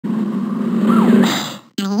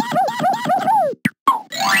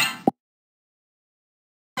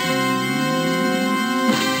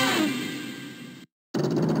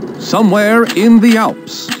somewhere in the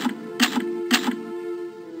Alps.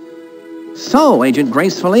 So, Agent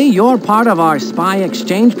Gracefully, you're part of our spy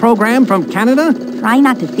exchange program from Canada? Try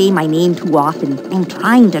not to say my name too often. I'm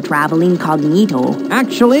trying to travel incognito.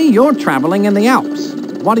 Actually, you're traveling in the Alps.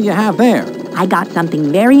 What do you have there? I got something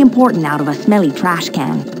very important out of a smelly trash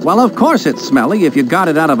can. Well, of course it's smelly if you got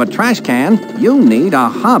it out of a trash can. You need a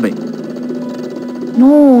hobby.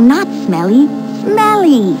 No, not smelly.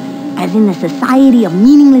 Smelly! As in the Society of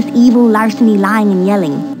Meaningless Evil Larceny Lying and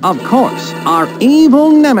Yelling. Of course, our evil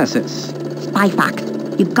nemesis. Spy fact.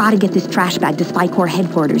 You've got to get this trash bag to Spy Corps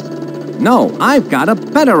headquarters. No, I've got a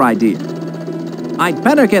better idea. I'd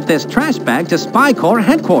better get this trash bag to Spy Corps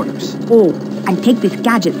headquarters. Oh, and take this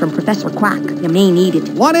gadget from Professor Quack. You may need it.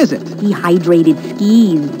 What is it? Dehydrated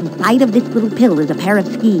skis. Inside of this little pill is a pair of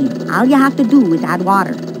skis. All you have to do is add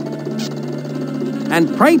water.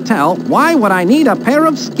 And pray tell, why would I need a pair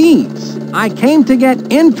of skis? I came to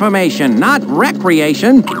get information, not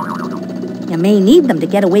recreation. You may need them to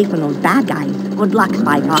get away from those bad guys. Good luck,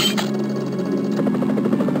 Spy Doc.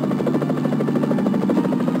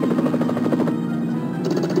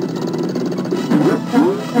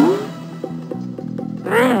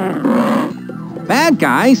 Bad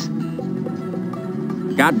guys?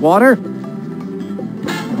 Got water?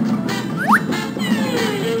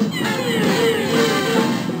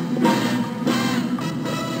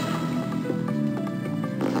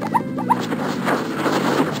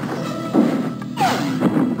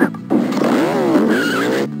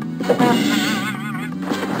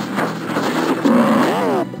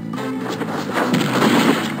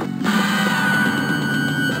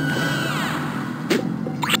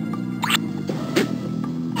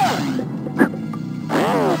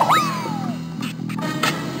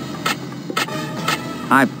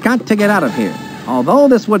 I've got to get out of here. Although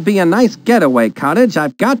this would be a nice getaway cottage,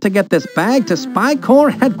 I've got to get this bag to Spy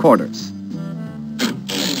Corps headquarters.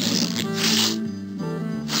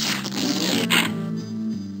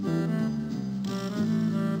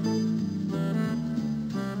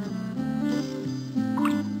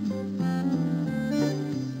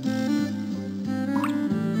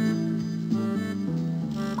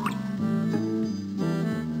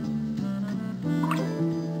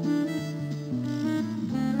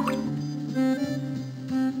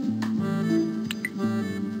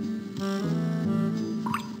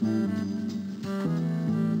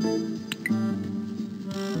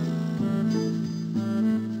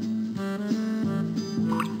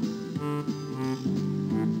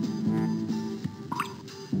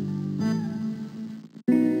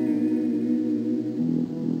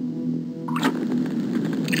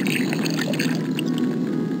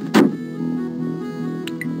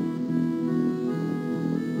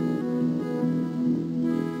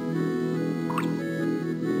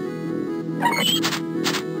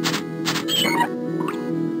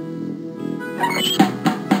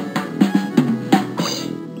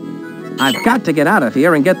 I've got to get out of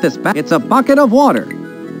here and get this back. It's a bucket of water.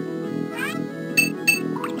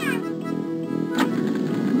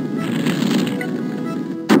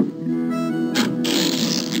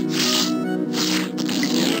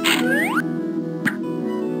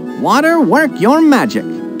 Water, work your magic.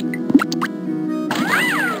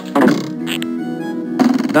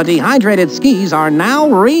 The dehydrated skis are now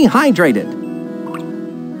rehydrated.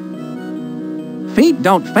 Feet,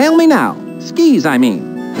 don't fail me now. Skis, I mean.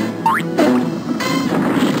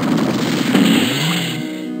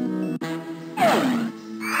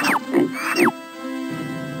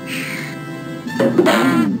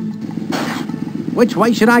 Which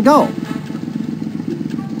way should I go?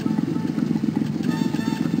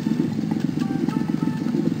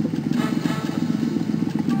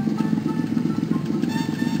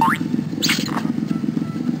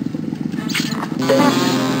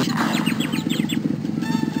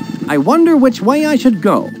 I wonder which way I should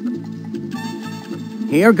go.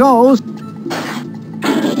 Here goes.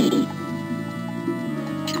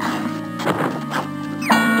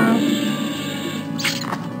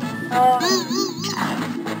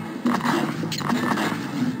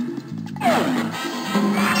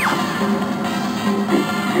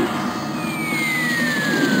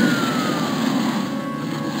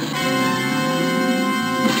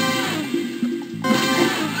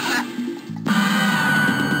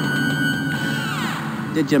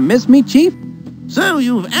 Did you miss me, Chief? So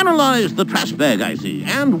you've analyzed the trash bag, I see.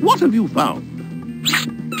 And what have you found?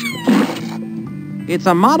 It's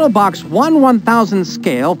a model box 1/1000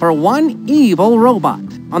 scale for one evil robot.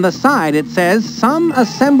 On the side, it says, "Some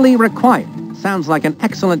assembly required." Sounds like an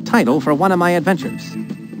excellent title for one of my adventures.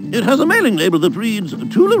 It has a mailing label that reads,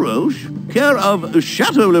 To LaRoche, care of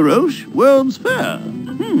Chateau LaRoche, World's Fair.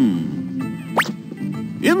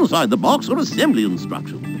 Inside the box are assembly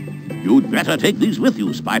instructions. You'd better take these with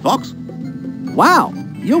you, Spy Fox. Wow,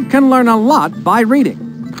 you can learn a lot by reading.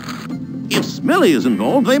 If Smelly is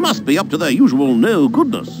involved, they must be up to their usual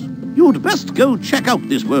no-goodness. You'd best go check out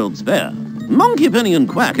this World's Fair. Monkey Penny and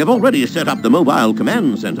Quack have already set up the mobile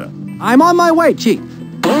command center. I'm on my way, Chief.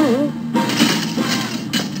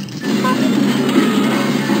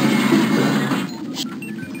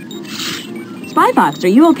 Spy Fox, are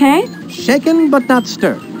you okay? Shaken but not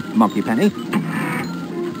stirred, Monkey Penny.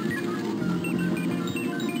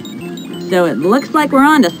 So it looks like we're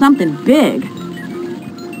on to something big.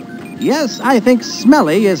 Yes, I think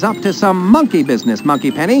Smelly is up to some monkey business,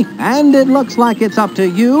 Monkey Penny. And it looks like it's up to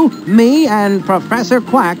you, me, and Professor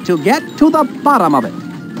Quack to get to the bottom of it.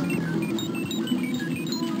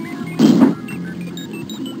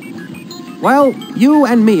 Well, you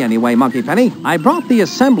and me anyway, Monkey Penny. I brought the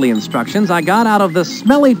assembly instructions I got out of the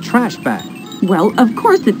smelly trash bag. Well, of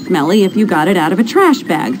course it's smelly if you got it out of a trash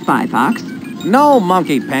bag, Spy Fox. No,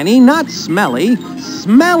 Monkey Penny, not smelly.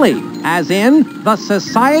 Smelly, as in the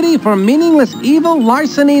Society for Meaningless Evil,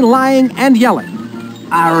 Larceny, Lying, and Yelling.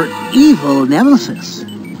 Our evil nemesis.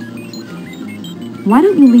 Why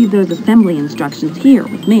don't you leave those assembly instructions here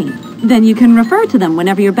with me? Then you can refer to them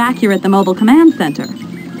whenever you're back here at the Mobile Command Center.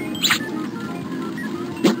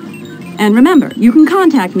 And remember, you can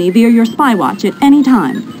contact me via your spy watch at any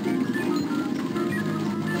time.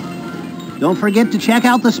 Don't forget to check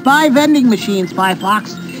out the spy vending machine, Spy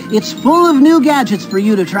Fox. It's full of new gadgets for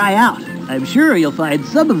you to try out. I'm sure you'll find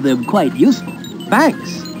some of them quite useful.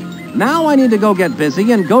 Thanks. Now I need to go get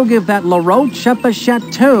busy and go give that LaRoche at the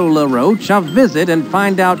Chateau LaRoche a visit and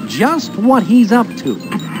find out just what he's up to.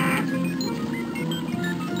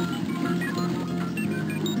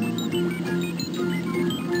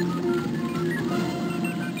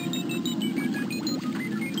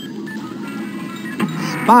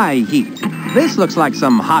 Spy heat. This looks like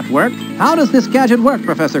some hot work. How does this gadget work,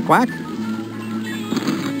 Professor Quack?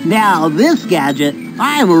 Now, this gadget,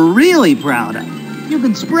 I'm really proud of. You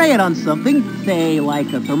can spray it on something, say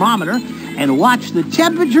like a thermometer, and watch the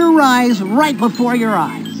temperature rise right before your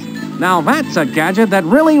eyes. Now that's a gadget that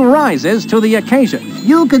really rises to the occasion.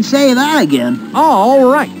 You could say that again.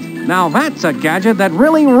 All right. Now that's a gadget that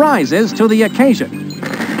really rises to the occasion.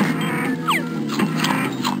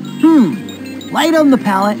 Light on the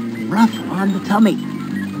palate, rough on the tummy.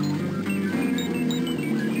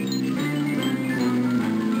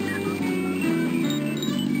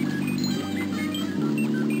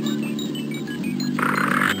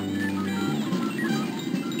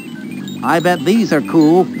 I bet these are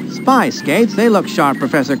cool. Spy skates, they look sharp,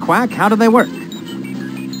 Professor Quack. How do they work?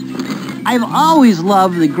 I've always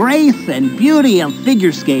loved the grace and beauty of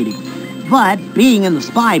figure skating. But being in the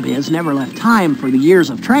spy biz never left time for the years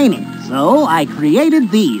of training. So I created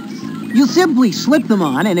these. You simply slip them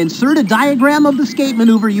on and insert a diagram of the skate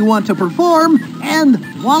maneuver you want to perform, and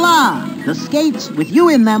voila! The skates, with you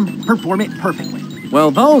in them, perform it perfectly.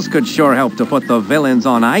 Well, those could sure help to put the villains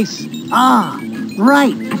on ice. Ah,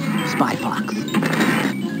 right, Spy Fox.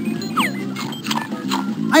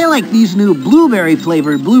 I like these new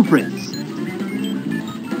blueberry-flavored blueprints.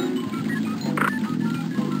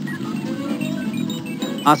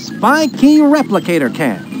 A spy key replicator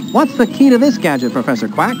can. What's the key to this gadget, Professor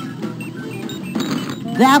Quack?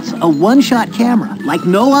 That's a one-shot camera, like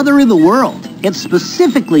no other in the world. It's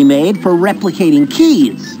specifically made for replicating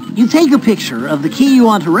keys. You take a picture of the key you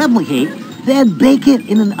want to replicate, then bake it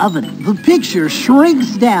in an oven. The picture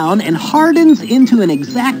shrinks down and hardens into an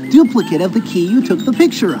exact duplicate of the key you took the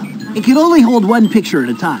picture of. It can only hold one picture at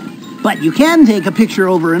a time, but you can take a picture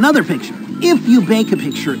over another picture. If you bake a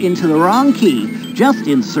picture into the wrong key, just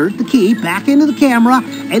insert the key back into the camera,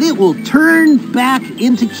 and it will turn back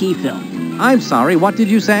into key film. I'm sorry, what did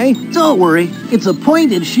you say? Don't worry, it's a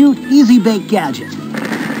point-and-shoot, easy-bake gadget.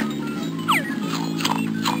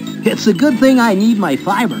 It's a good thing I need my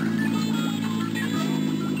fiber.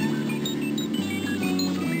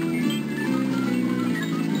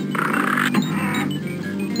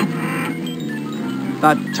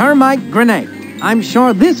 The termite grenade. I'm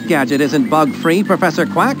sure this gadget isn't bug-free, Professor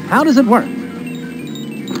Quack. How does it work?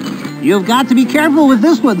 You've got to be careful with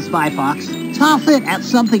this one, Spy Fox. Toss it at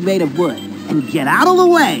something made of wood and get out of the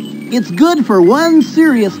way. It's good for one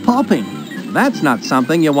serious pulping. That's not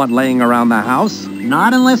something you want laying around the house.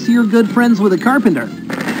 Not unless you're good friends with a carpenter.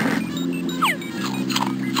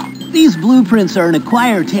 These blueprints are an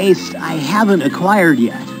acquired taste I haven't acquired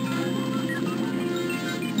yet.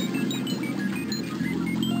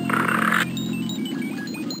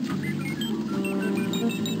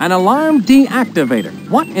 An alarm deactivator.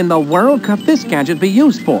 What in the world could this gadget be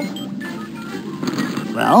used for?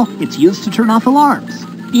 Well, it's used to turn off alarms.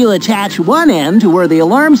 You attach one end to where the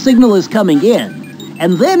alarm signal is coming in,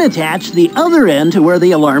 and then attach the other end to where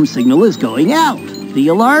the alarm signal is going out. The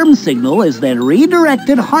alarm signal is then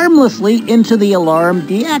redirected harmlessly into the alarm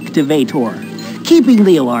deactivator, keeping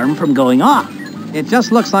the alarm from going off. It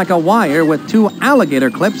just looks like a wire with 2 alligator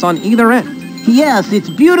clips on either end. Yes, it's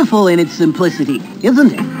beautiful in its simplicity,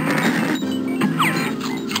 isn't it?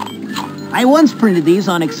 I once printed these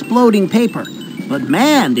on exploding paper, but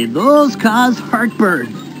man, did those cause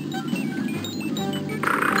heartburn.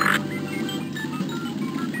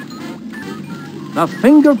 The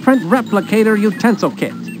Fingerprint Replicator Utensil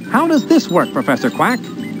Kit. How does this work, Professor Quack?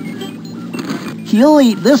 You'll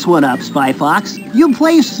eat this one up, Spy Fox. You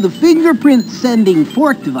place the fingerprint sending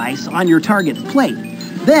fork device on your target's plate.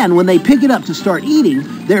 Then, when they pick it up to start eating,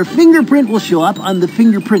 their fingerprint will show up on the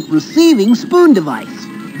fingerprint receiving spoon device.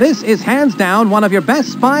 This is hands down one of your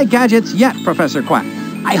best spy gadgets yet, Professor Quack.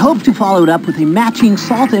 I hope to follow it up with a matching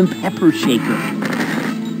salt and pepper shaker.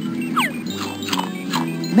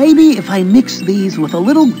 Maybe if I mix these with a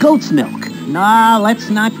little goat's milk. Nah, let's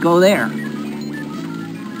not go there.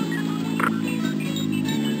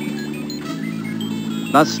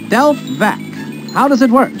 The Stealth Vac. How does it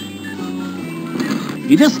work?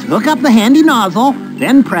 You just hook up the handy nozzle,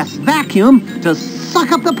 then press vacuum to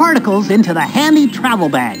suck up the particles into the handy travel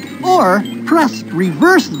bag. Or press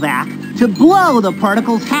reverse vac to blow the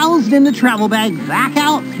particles housed in the travel bag back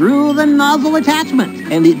out through the nozzle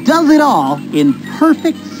attachment. And it does it all in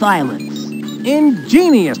perfect silence.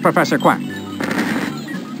 Ingenious, Professor Quack.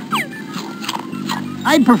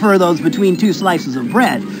 I'd prefer those between 2 slices of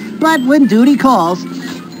bread, but when duty calls...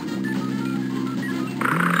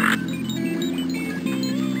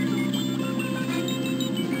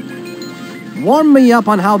 Warm me up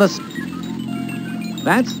on how the...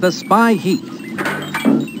 That's the spy heat.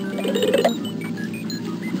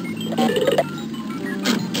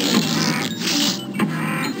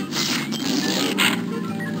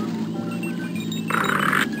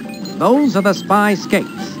 Those are the spy skates.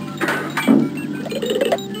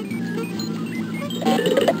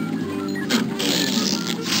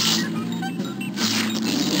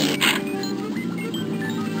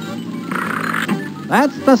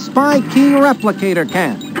 That's the spy key replicator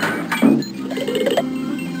can.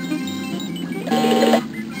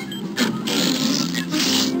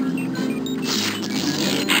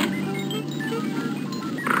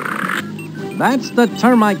 That's the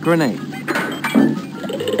termite grenade.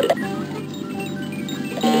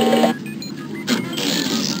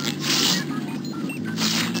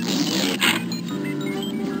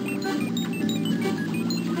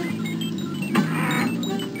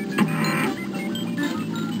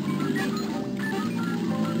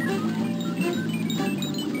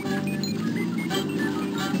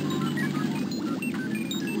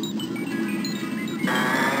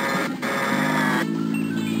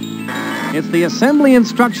 It's the assembly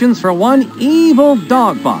instructions for one evil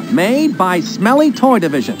dog bot made by Smelly Toy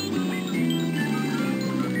Division.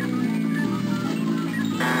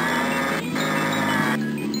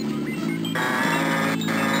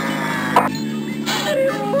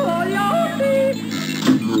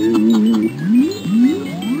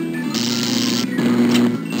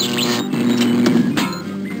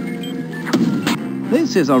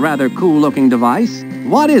 This is a rather cool-looking device.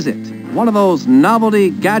 What is it? One of those novelty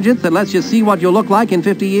gadgets that lets you see what you'll look like in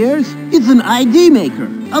 50 years? It's an ID maker,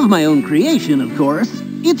 of my own creation, of course.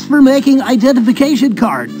 It's for making identification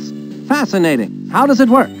cards. Fascinating. How does it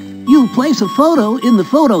work? You place a photo in the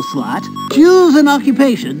photo slot, choose an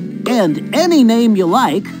occupation, and any name you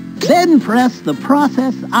like, then press the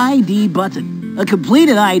Process ID button. A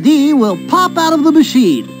completed ID will pop out of the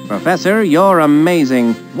machine. Professor, you're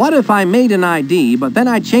amazing. What if I made an ID, but then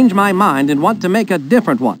I change my mind and want to make a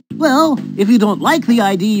different one? Well, if you don't like the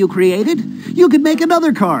ID you created, you could make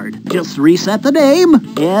another card. Just reset the name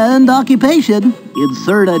and occupation,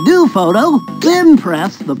 insert a new photo, then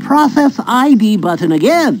press the Process ID button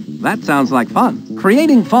again. That sounds like fun.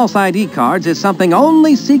 Creating false ID cards is something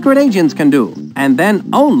only secret agents can do, and then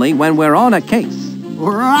only when we're on a case.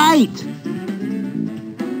 Right.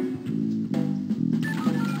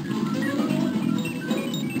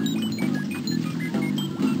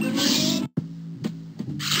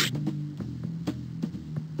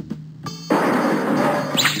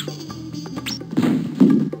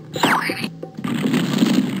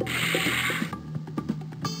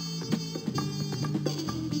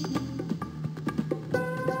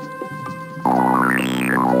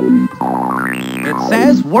 It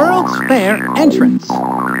says World's Fair entrance.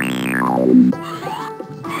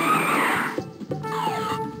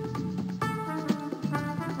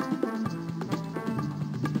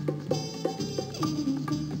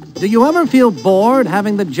 Do you ever feel bored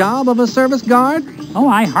having the job of a service guard? Oh,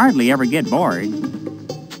 I hardly ever get bored.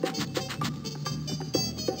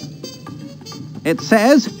 It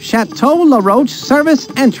says Chateau Laroche Service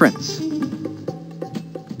Entrance.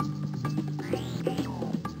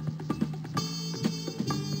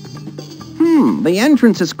 The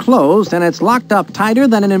entrance is closed and it's locked up tighter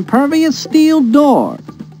than an impervious steel door.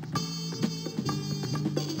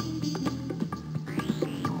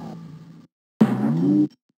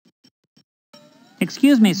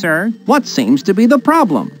 Excuse me, sir. What seems to be the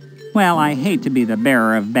problem? Well, I hate to be the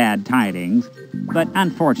bearer of bad tidings, but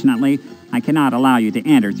unfortunately, I cannot allow you to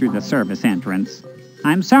enter through the service entrance.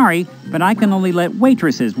 I'm sorry, but I can only let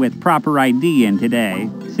waitresses with proper ID in today.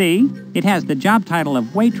 See? It has the job title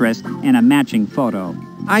of waitress and a matching photo.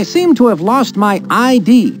 I seem to have lost my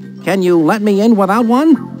ID. Can you let me in without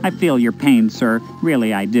one? I feel your pain, sir.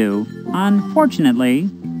 Really, I do. Unfortunately...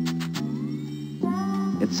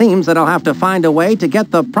 It seems that I'll have to find a way to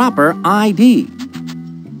get the proper ID.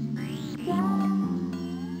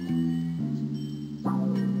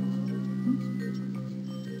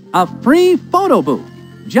 A free photo booth.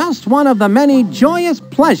 Just one of the many joyous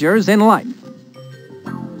pleasures in life.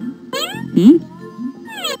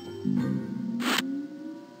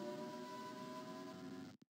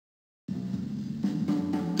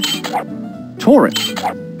 Tourist,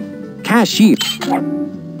 cashier,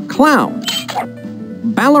 clown,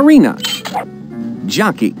 ballerina,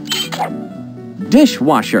 jockey,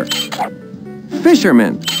 dishwasher,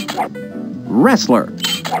 fisherman, wrestler,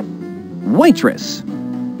 waitress,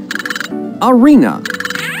 arena,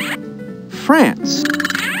 France,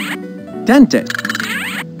 dentist,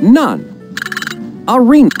 nun,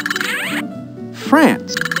 arena,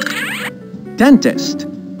 France, dentist,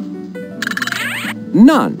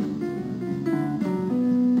 nun,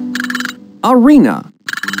 arena,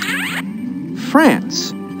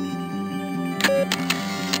 France.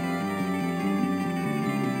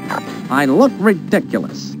 I look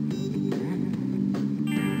ridiculous.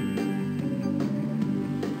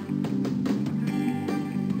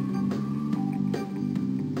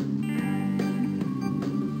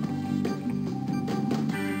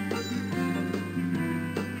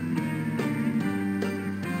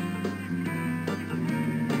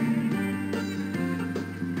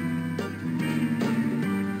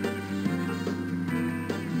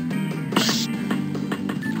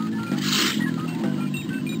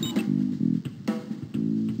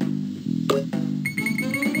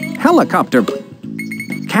 Helicopter,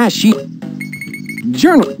 cashier,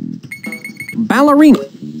 journal, ballerina,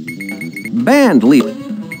 band leader,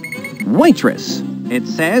 waitress. It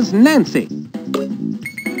says Nancy,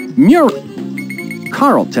 Muriel,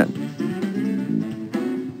 Carlton.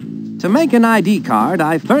 To make an ID card,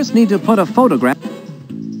 I first need to put a photograph.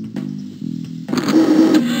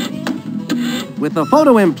 With the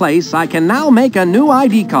photo in place, I can now make a new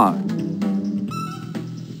ID card.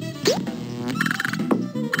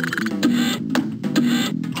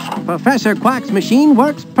 Professor Quack's machine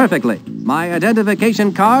works perfectly. My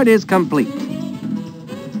identification card is complete.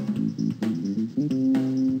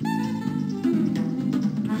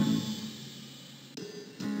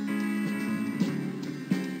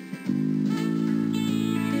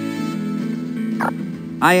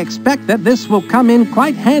 I expect that this will come in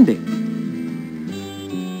quite handy.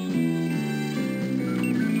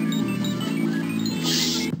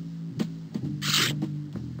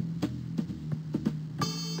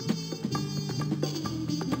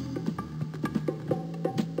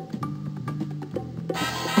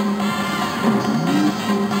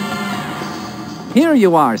 Here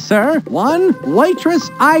you are, sir. One waitress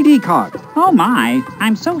ID card. Oh my,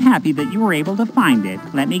 I'm so happy that you were able to find it.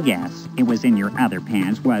 Let me guess. It was in your other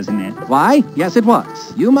pants, wasn't it? Why, yes it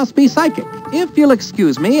was. You must be psychic. If you'll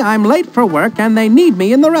excuse me, I'm late for work and they need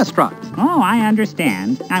me in the restaurant. Oh, I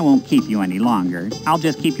understand. I won't keep you any longer. I'll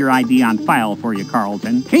just keep your ID on file for you,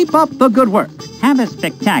 Carlton. Keep up the good work. Have a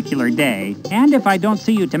spectacular day. And if I don't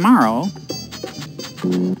see you tomorrow...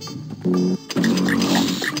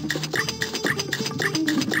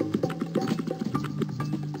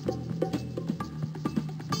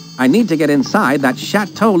 I need to get inside that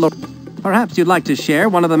Chateau Laroche. Perhaps you'd like to share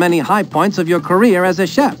one of the many high points of your career as a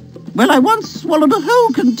chef. Well, I once swallowed a whole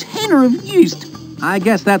container of yeast. I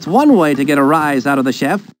guess that's one way to get a rise out of the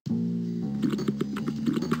chef.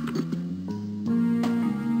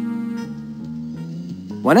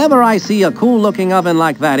 Whenever I see a cool-looking oven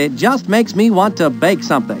like that, it just makes me want to bake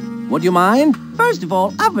something. Would you mind? First of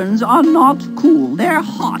all, ovens are not cool. They're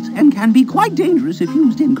hot and can be quite dangerous if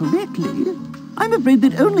used incorrectly. I'm afraid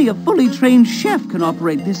that only a fully trained chef can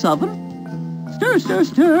operate this oven. Stir, stir,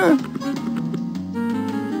 stir.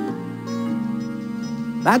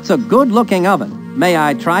 That's a good-looking oven. May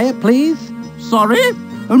I try it, please? Sorry?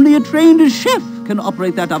 Only a trained chef can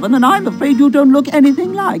operate that oven, and I'm afraid you don't look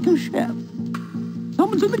anything like a chef.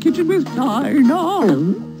 Someone's in the kitchen with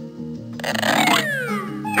Dinah.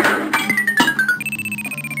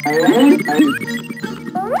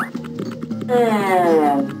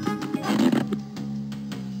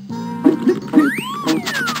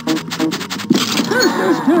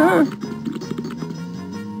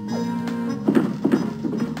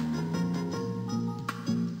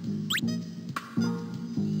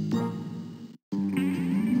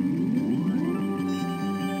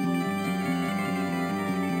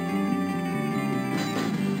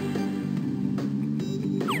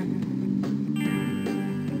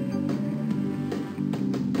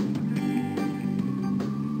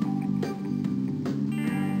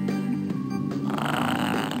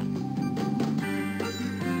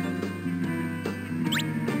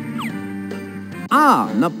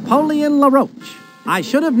 Ah, Napoleon LaRoche. I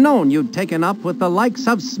should have known you'd taken up with the likes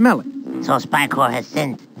of Smelly. So Spy Corps has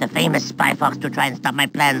sent the famous Spy Fox to try and stop my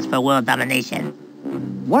plans for world domination.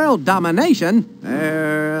 World domination?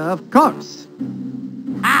 Of course.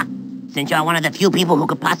 Ah! Since you're one of the few people who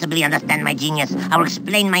could possibly understand my genius, I'll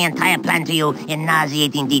explain my entire plan to you in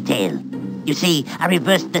nauseating detail. You see, I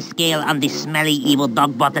reversed the scale on the smelly evil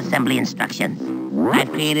dogbot assembly instructions.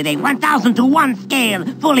 I've created a 1,000 to 1 scale,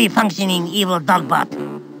 fully functioning evil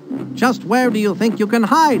dogbot. Just where do you think you can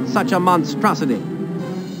hide such a monstrosity?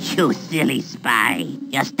 You silly spy.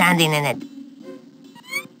 You're standing in it.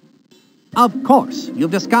 Of course,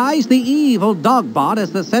 you've disguised the evil dogbot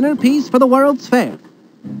as the centerpiece for the World's Fair.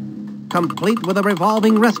 Complete with a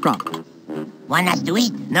revolving restaurant. One has to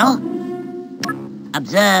eat, no?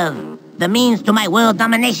 Observe the means to my world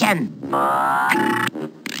domination.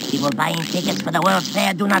 People buying tickets for the World's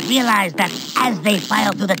Fair do not realize that as they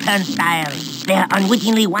file through the turnstile, they are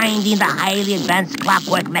unwittingly winding the highly advanced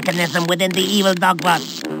clockwork mechanism within the evil dogbot.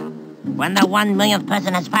 When the 1 millionth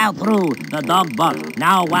person has filed through, the dogbot,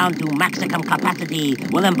 now wound to maximum capacity,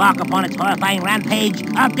 will embark upon its horrifying rampage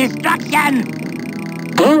of destruction!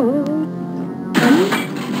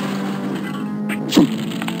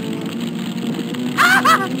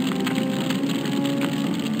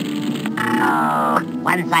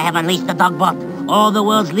 Once I have unleashed the dogbot, all the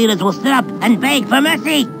world's leaders will sit up and beg for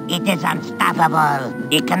mercy. It is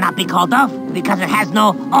unstoppable. It cannot be called off because it has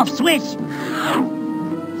no off switch.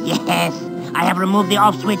 Yes, I have removed the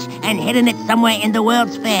off switch and hidden it somewhere in the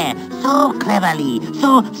World's Fair. So cleverly,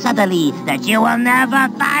 so subtly, that you will never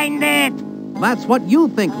find it. That's what you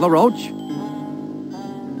think, LaRoche.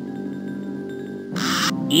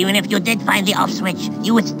 Even if you did find the off switch,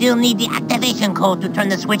 you would still need the activation code to turn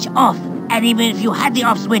the switch off. And even if you had the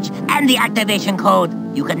off switch and the activation code,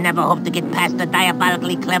 you could never hope to get past the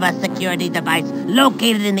diabolically clever security device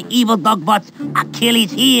located in the evil dogbot's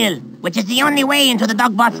Achilles heel, which is the only way into the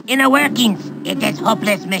dogbot's inner workings. It is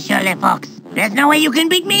hopeless, Monsieur LeFox. There's no way you can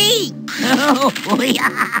beat me!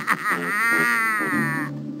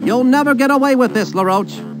 You'll never get away with this,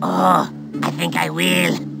 LaRoche. Oh, I think I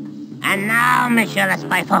will. And now, Monsieur le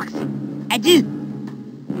Spy Fox, adieu!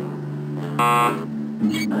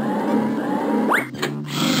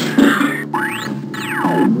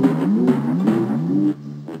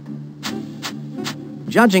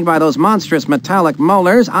 Judging by those monstrous metallic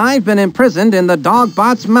molars, I've been imprisoned in the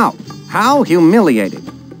dogbot's mouth. How humiliating.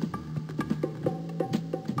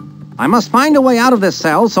 I must find a way out of this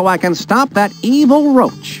cell so I can stop that evil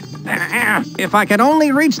roach. If I could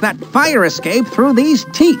only reach that fire escape through these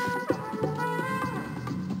teeth.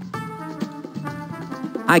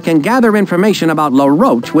 I can gather information about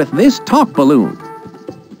LaRoche with this talk balloon.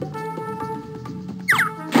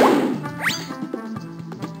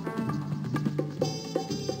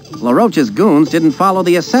 LaRoche's goons didn't follow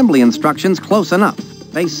the assembly instructions close enough.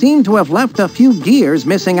 They seem to have left a few gears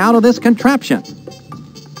missing out of this contraption.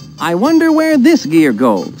 I wonder where this gear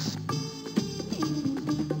goes.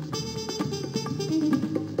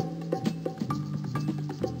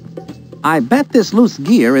 I bet this loose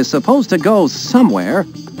gear is supposed to go somewhere.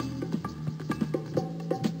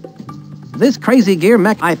 This crazy gear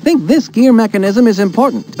I think this gear mechanism is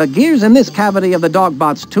important. The gears in this cavity of the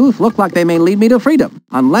dogbot's tooth look like they may lead me to freedom,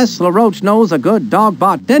 unless LaRoche knows a good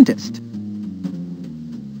dogbot dentist.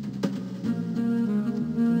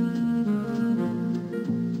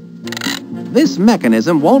 This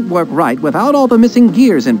mechanism won't work right without all the missing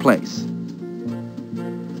gears in place.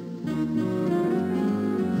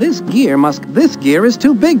 This gear is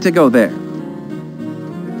too big to go there.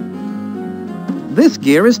 This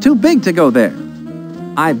gear is too big to go there.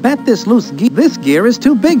 I bet this gear is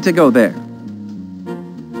too big to go there.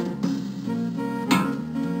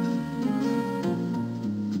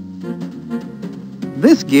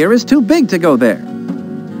 this gear is too big to go there.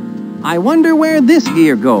 I wonder where this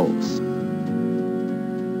gear goes.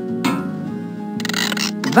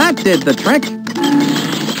 That did the trick.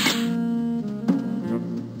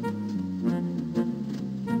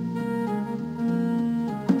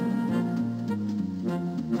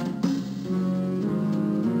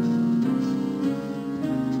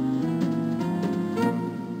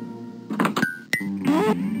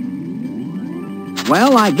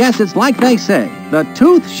 Well, I guess it's like they say, the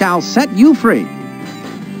tooth shall set you free.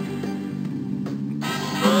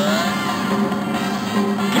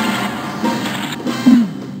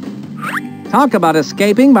 Talk about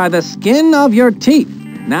escaping by the skin of your teeth.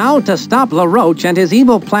 Now to stop LaRoche and his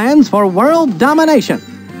evil plans for world domination.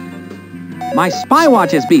 My spy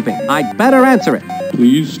watch is beeping. I'd better answer it.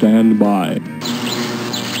 Please stand by.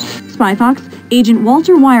 Spy Fox, Agent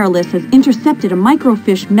Walter Wireless has intercepted a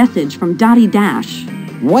microfiche message from Dottie Dash.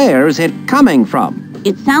 Where's it coming from?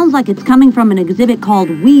 It sounds like it's coming from an exhibit called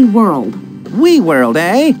We World. We World,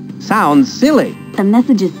 eh? Sounds silly. The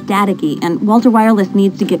message is staticky, and Walter Wireless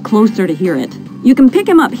needs to get closer to hear it. You can pick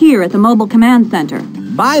him up here at the Mobile Command Center.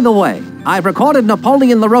 By the way, I've recorded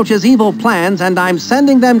Napoleon LaRoche's evil plans, and I'm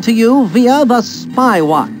sending them to you via the Spy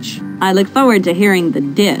Watch. I look forward to hearing the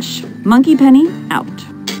dish. Monkey Penny, out.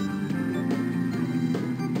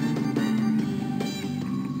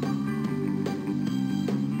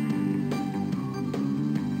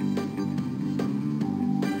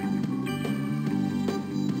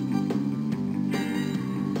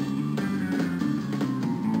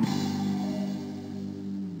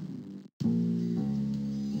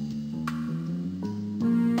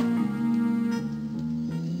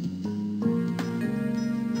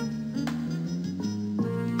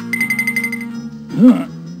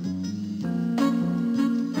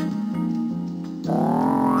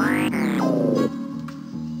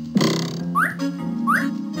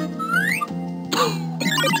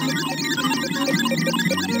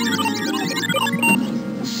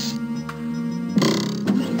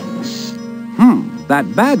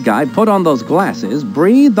 That bad guy put on those glasses,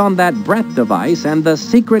 breathed on that breath device, and the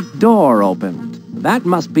secret door opened. That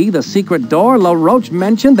must be the secret door LaRoche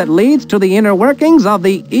mentioned that leads to the inner workings of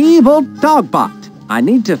the evil Dogbot. I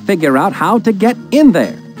need to figure out how to get in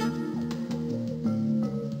there.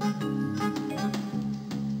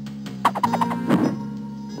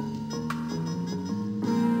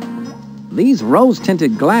 These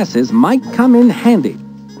rose-tinted glasses might come in handy.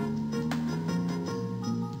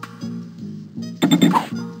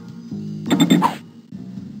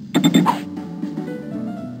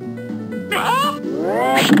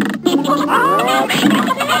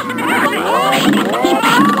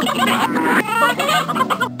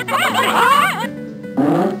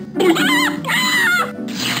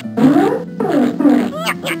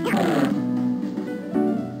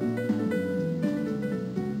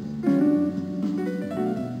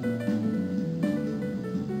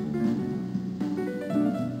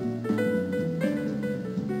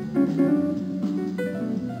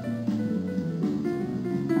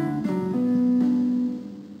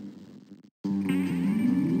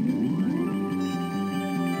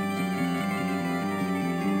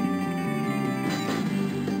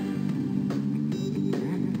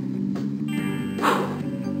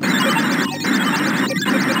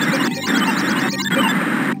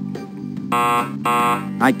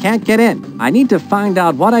 I can't get in. I need to find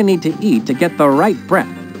out what I need to eat to get the right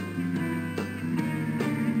breath.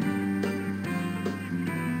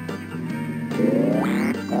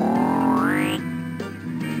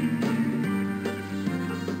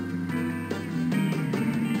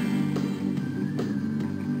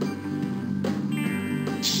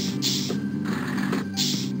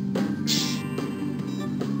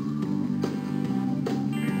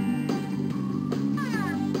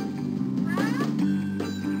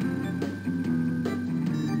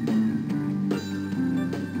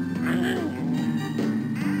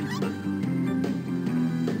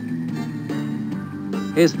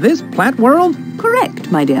 Is this Plant World?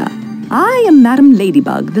 Correct, my dear. I am Madam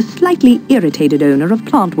Ladybug, the slightly irritated owner of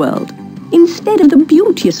Plant World. Instead of the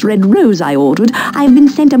beauteous red rose I ordered, I have been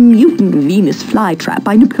sent a mutant Venus flytrap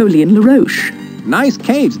by Napoleon LaRoche. Nice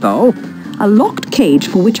cage, though. A locked cage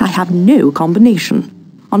for which I have no combination.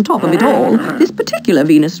 On top of it all, this particular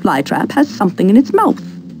Venus flytrap has something in its mouth.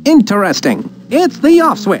 Interesting. It's the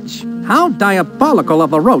off switch. How diabolical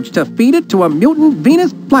of LaRoche to feed it to a mutant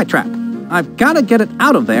Venus flytrap. I've got to get it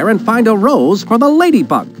out of there and find a rose for the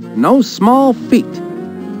ladybug. No small feat.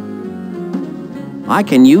 I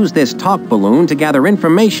can use this talk balloon to gather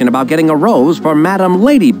information about getting a rose for Madam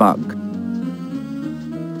Ladybug.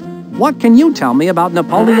 What can you tell me about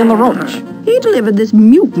Napoleon the Roach? He delivered this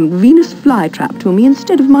mutant Venus flytrap to me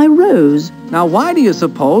instead of my rose. Now, why do you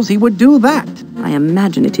suppose he would do that? I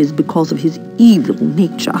imagine it is because of his evil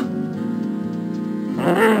nature.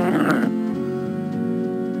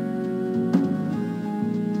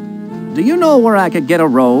 Do you know where I could get a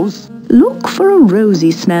rose? Look for a rosy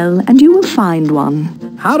smell, and you will find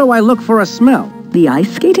one. How do I look for a smell? The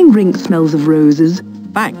ice skating rink smells of roses.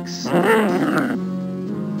 Thanks.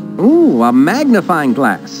 Ooh, a magnifying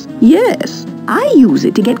glass. Yes, I use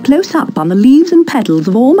it to get close up on the leaves and petals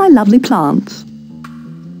of all my lovely plants.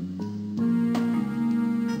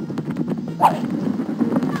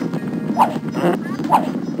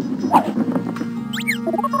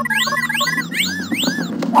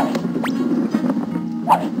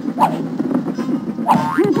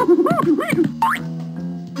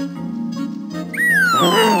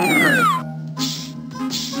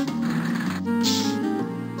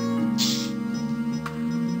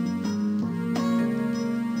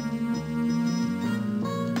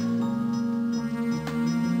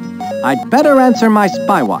 I'd better answer my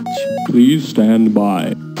spy watch. Please stand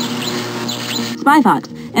by. Spy Fox,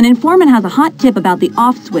 an informant has a hot tip about the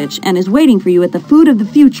off switch and is waiting for you at the Food of the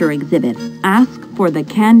Future exhibit. Ask for the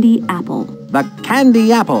candy apple. The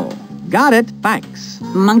candy apple. Got it, thanks.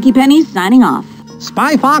 Monkey Penny signing off.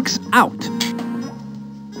 Spy Fox out.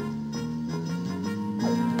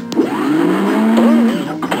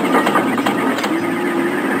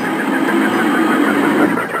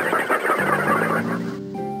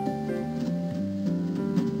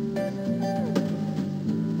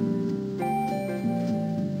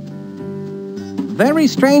 Very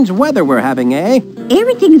strange weather we're having, eh?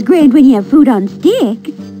 Everything's great when you have food on stick.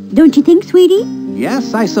 Don't you think, sweetie?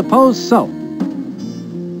 Yes, I suppose so.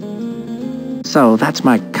 So that's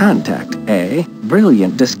my contact, eh?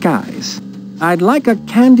 Brilliant disguise. I'd like a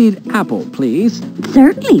candied apple, please.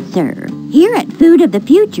 Certainly, sir. Here at Food of the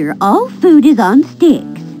Future, all food is on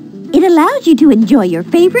sticks. It allows you to enjoy your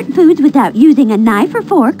favorite foods without using a knife or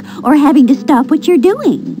fork or having to stop what you're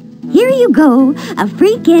doing. Here you go, a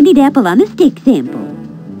free candied apple on a stick sample.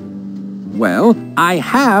 Well, I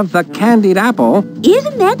have the candied apple.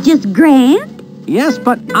 Isn't that just grand? Yes,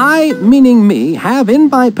 but I, meaning me, have in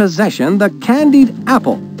my possession the candied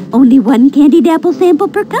apple. Only one candied apple sample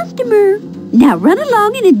per customer. Now run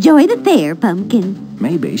along and enjoy the fair, Pumpkin.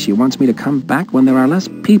 Maybe she wants me to come back when there are less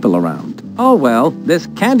people around. Oh well, this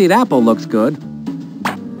candied apple looks good.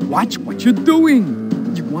 Watch what you're doing.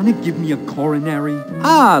 You want to give me a coronary?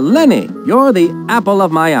 Ah, Lenny, you're the apple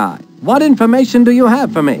of my eye. What information do you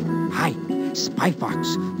have for me? Hi, Spy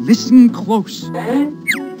Fox. Listen close.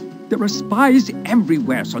 There are spies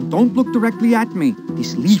everywhere, so don't look directly at me.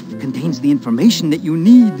 This leaf contains the information that you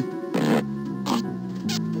need.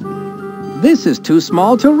 This is too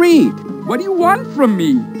small to read. What do you want from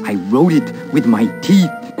me? I wrote it with my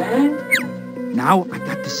teeth. Now I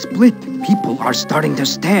got to split. People are starting to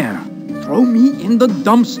stare. Throw me in the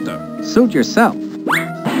dumpster. Suit yourself.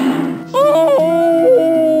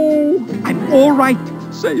 Oh! I'm all right.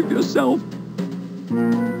 Save yourself.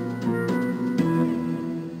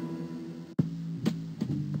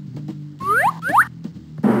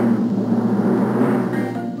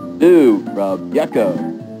 Ooh, from Yucko.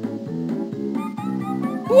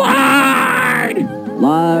 Lard!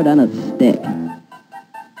 Lard on a stick.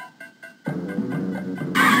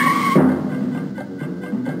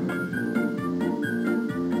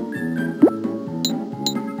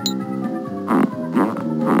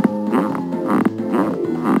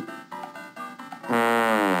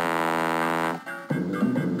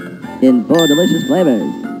 In 4 delicious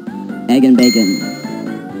flavors. Egg and bacon.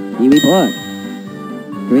 Kiwi pork.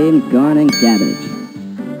 Creamed corn and cabbage.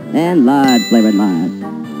 And lard-flavored lard.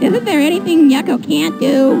 Isn't there anything Yucko can't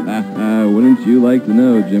do? Wouldn't you like to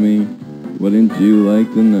know, Jimmy? Wouldn't you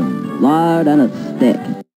like to know? Lard on a stick.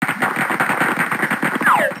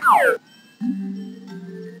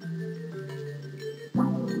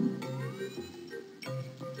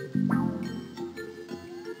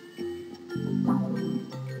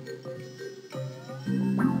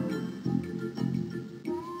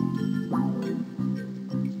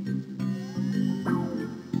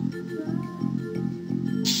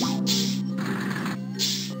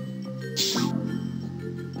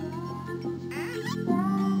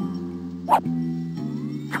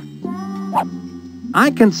 I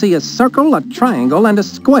can see a circle, a triangle, and a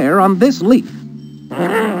square on this leaf.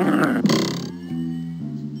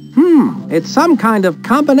 It's some kind of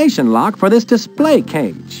combination lock for this display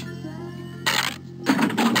cage.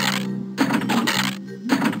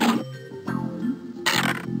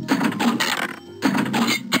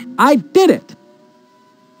 I did it!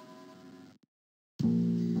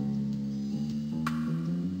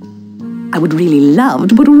 I would really love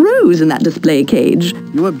to put a rose in that display cage.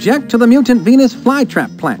 You object to the mutant Venus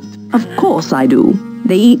flytrap plant? Of course I do.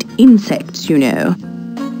 They eat insects, you know.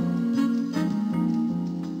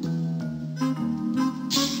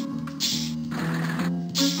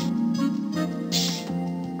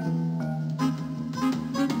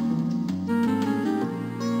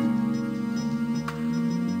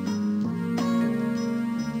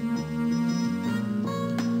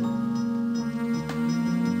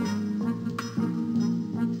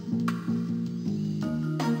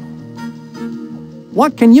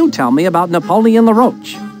 What can you tell me about Napoleon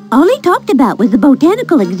LaRoche? All he talked about was the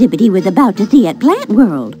botanical exhibit he was about to see at Plant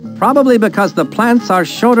World. Probably because the plants are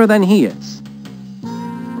shorter than he is.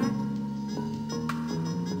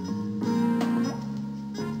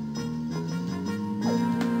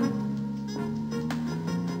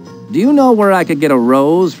 Do you know where I could get a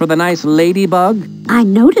rose for the nice ladybug? I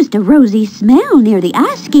noticed a rosy smell near the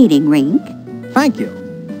ice skating rink. Thank you.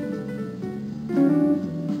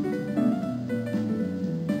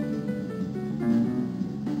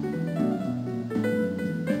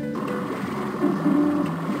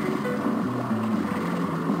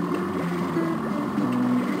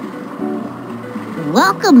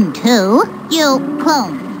 Welcome to You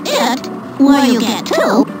Clone It, where you get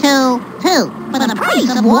two for the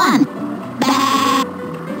price of one.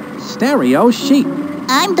 Stereo sheep.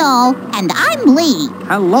 I'm Doll, and I'm Lee.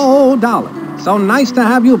 Hello, darling. So nice to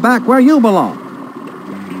have you back where you belong.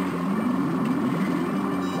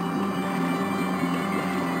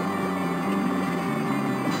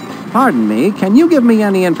 Pardon me, can you give me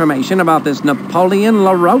any information about this Napoleon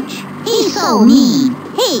LaRoche? He's so mean.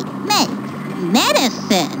 He makes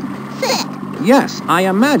medicine sick. Yes, I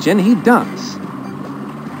imagine he does.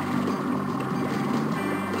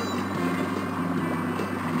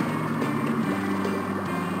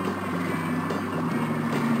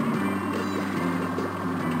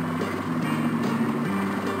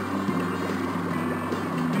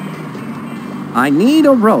 I need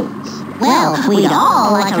a rose. Well, we'd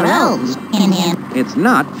all like a rose. And it's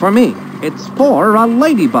not for me. It's for a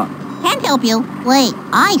ladybug. Can't help you. Wait,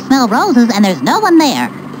 I smell roses and there's no one there.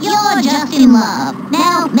 You're just in love.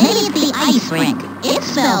 Now, maybe it's the ice rink. It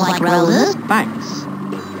smells like roses. Thanks.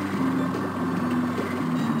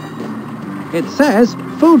 It says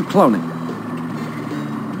food cloning.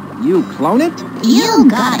 You clone it? You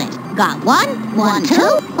got it. Got one,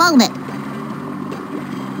 two, clone it.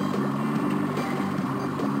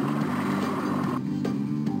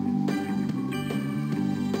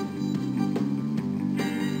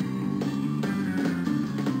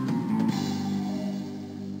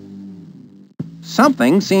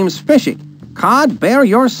 Something seems fishy. Cod, bare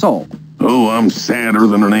your soul. Oh, I'm sadder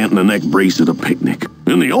than an ant in a neck brace at a picnic.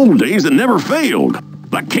 In the old days, it never failed.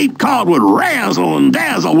 The Cape Cod would razzle and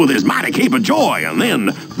dazzle with his mighty Cape of Joy, and then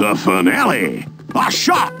the finale. A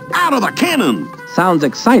shot out of the cannon. Sounds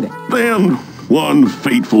exciting. Then, one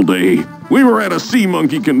fateful day, we were at a sea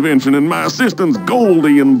monkey convention, and my assistants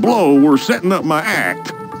Goldie and Blow were setting up my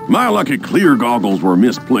act. My lucky clear goggles were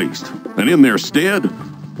misplaced, and in their stead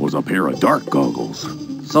was a pair of dark goggles.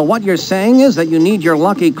 So what you're saying is that you need your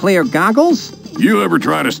lucky clear goggles? You ever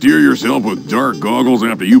try to steer yourself with dark goggles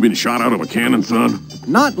after you've been shot out of a cannon, son?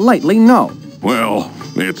 Not lately, no. Well,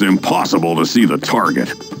 it's impossible to see the target.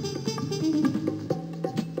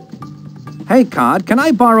 Hey, Cod, can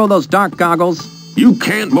I borrow those dark goggles? You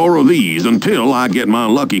can't borrow these until I get my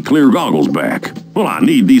lucky clear goggles back. Well, I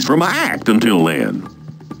need these for my act until then.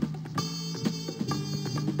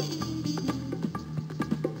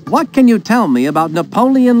 What can you tell me about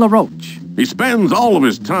Napoleon LaRoche? He spends all of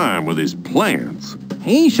his time with his plants.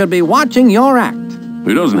 He should be watching your act.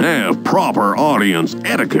 He doesn't have proper audience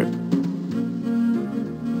etiquette.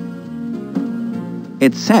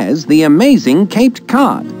 It says the amazing Cape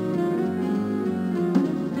Cod.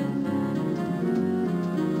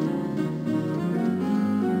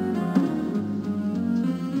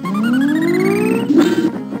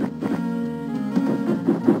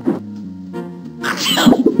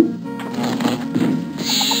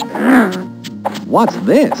 What's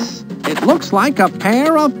this? It looks like a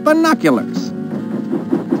pair of binoculars.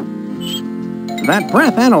 That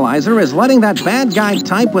breath analyzer is letting that bad guy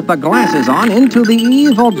type with the glasses on into the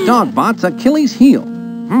evil dogbot's Achilles heel.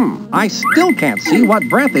 I still can't see what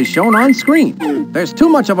breath is shown on screen. There's too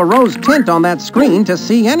much of a rose tint on that screen to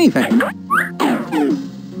see anything.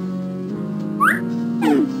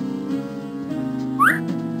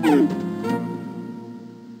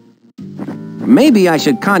 Maybe I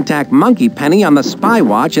should contact Monkey Penny on the Spy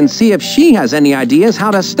Watch and see if she has any ideas how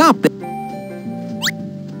to stop this.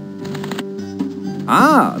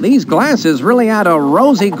 Ah, these glasses really add a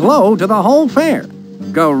rosy glow to the whole fair.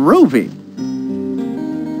 Groovy.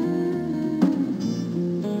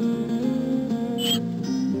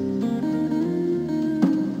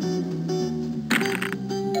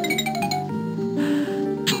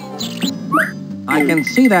 I can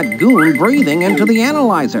see that goon breathing into the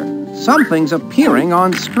analyzer. Something's appearing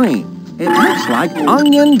on screen. It looks like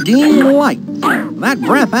Onion Delight. That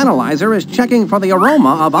breath analyzer is checking for the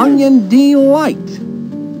aroma of Onion Delight.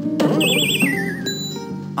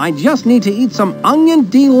 I just need to eat some Onion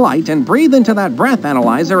Delight and breathe into that breath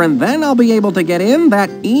analyzer, and then I'll be able to get in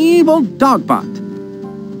that evil dogbot.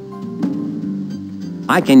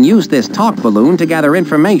 I can use this talk balloon to gather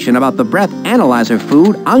information about the breath analyzer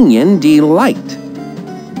food Onion Delight.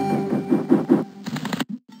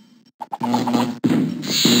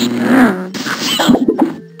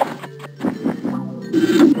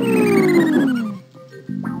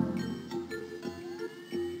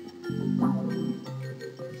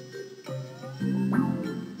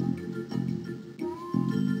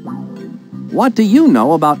 What do you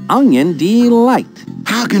know about Onion Delight?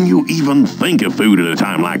 How can you even think of food at a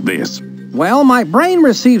time like this? Well, my brain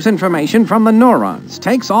receives information from the neurons,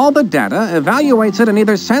 takes all the data, evaluates it, and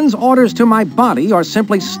either sends orders to my body or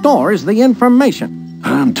simply stores the information.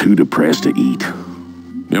 I'm too depressed to eat.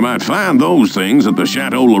 You might find those things at the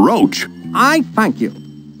Chateau Laroche. I thank you.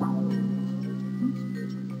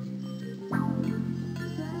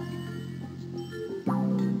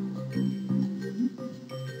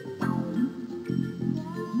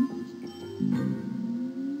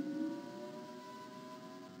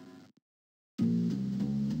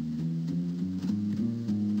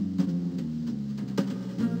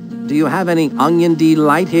 Do you have any Onion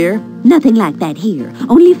Delight here? Nothing like that here.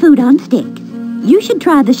 Only food on sticks. You should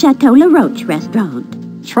try the Chateau Laroche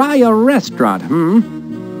restaurant. Try a restaurant,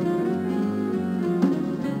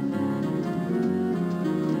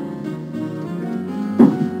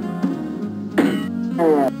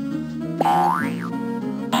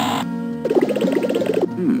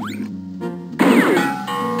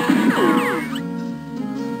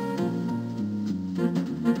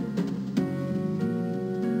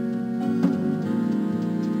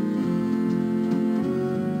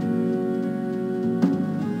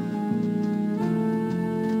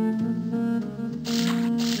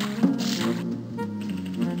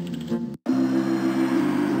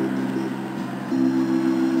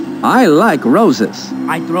 I like roses.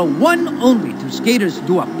 I throw one only to skaters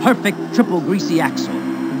do a perfect triple greasy axle.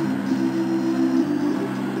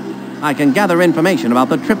 I can gather information about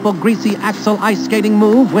the triple greasy axle ice skating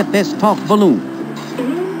move with this talk balloon.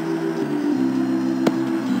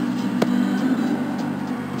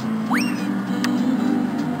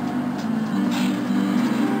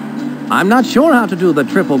 I'm not sure how to do the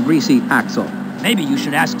triple greasy axle. Maybe you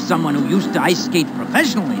should ask someone who used to ice skate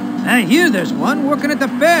professionally. I hear there's one working at the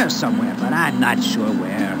fair somewhere, but I'm not sure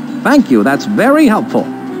where. Thank you, that's very helpful.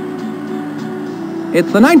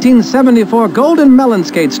 It's the 1974 Golden Melon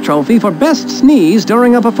Skates Trophy for Best Sneeze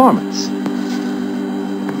during a performance.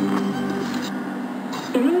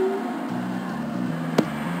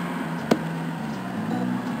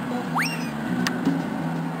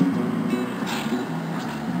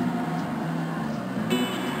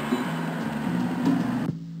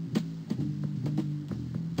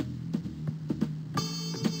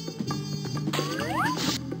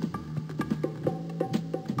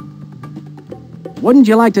 Wouldn't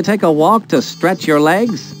you like to take a walk to stretch your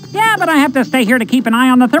legs? Yeah, but I have to stay here to keep an eye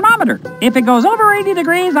on the thermometer. If it goes over 80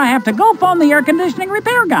 degrees, I have to go phone the air conditioning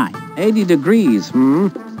repair guy. 80 degrees, Hey,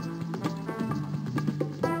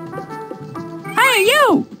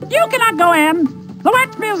 you! You cannot go in! The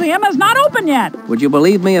Wax Museum is not open yet! Would you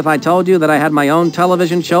believe me if I told you that I had my own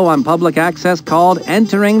television show on public access called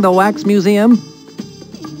Entering the Wax Museum?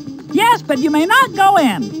 Yes, but you may not go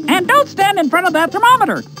in. And don't stand in front of that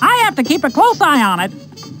thermometer. I have to keep a close eye on it.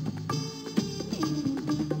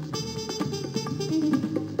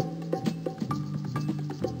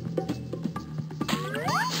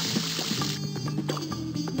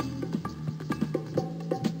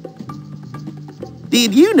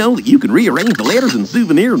 Did you know that you can rearrange the letters in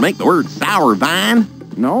Souvenir and make the word sour vine?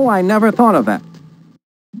 No, I never thought of that.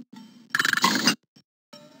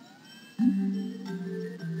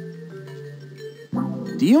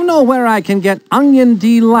 Do you know where I can get Onion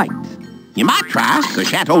Delight? You might try the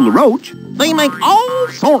Chateau Laroche. They make all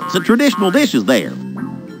sorts of traditional dishes there.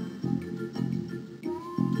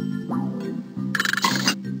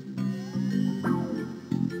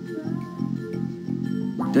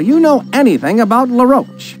 Do you know anything about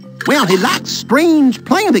Laroche? Well, he likes strange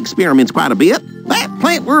plant experiments quite a bit. That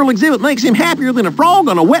Plant World exhibit makes him happier than a frog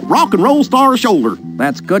on a wet rock and roll star's shoulder.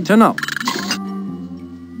 That's good to know.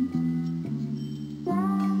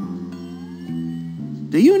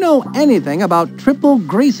 Do you know anything about triple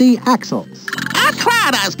greasy axles? I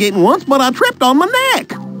tried ice skating once, but I tripped on my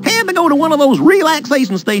neck. Had to go to one of those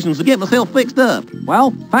relaxation stations to get myself fixed up.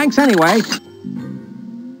 Well, thanks anyway.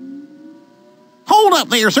 Hold up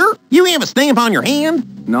there, sir. You have a stamp on your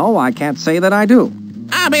hand? No, I can't say that I do.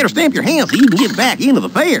 I better stamp your hand so you can get back into the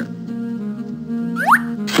fair.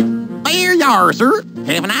 There you are, sir.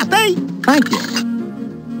 Have a nice day. Thank you.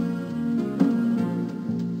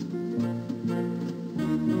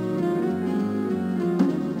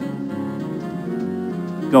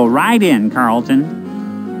 Go right in, Carlton.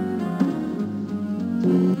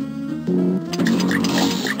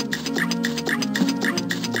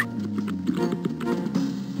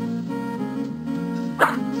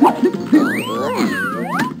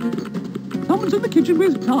 Someone's in the kitchen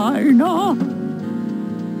with Dinah.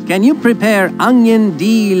 Can you prepare onion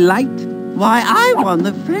delight? Why, I won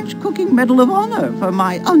the French Cooking Medal of Honor for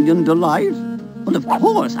my onion delight. Well, of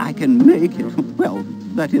course I can make it. Well,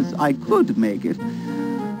 that is, I could make it.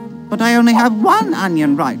 But I only have one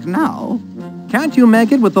onion right now. Can't you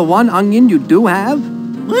make it with the one onion you do have?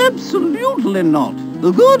 Absolutely not.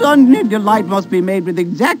 The good onion delight must be made with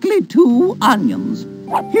exactly 2 onions.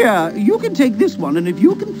 Here, you can take this one, and if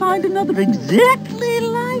you can find another exactly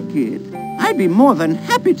like it, I'd be more than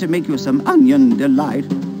happy to make you some onion delight.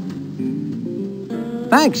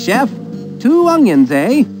 Thanks, Chef. 2 onions,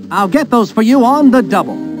 eh? I'll get those for you on the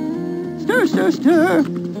double. Stir, stir, stir.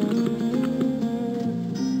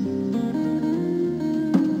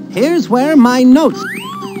 Here's where my notes...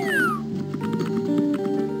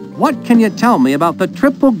 What can you tell me about the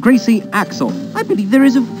triple greasy axle? I believe there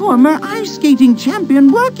is a former ice skating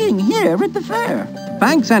champion working here at the fair.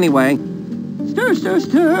 Thanks anyway. Stir, stir,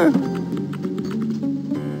 stir.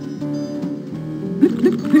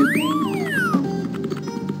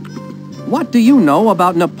 What do you know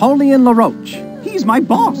about Napoleon LaRoche? He's my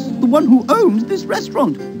boss, the one who owns this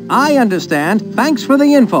restaurant. I understand. Thanks for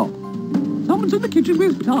the info. Someone's in the kitchen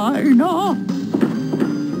with Dinah.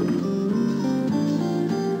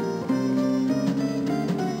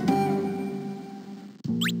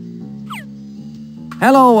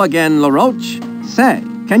 Hello again, LaRoche. Say,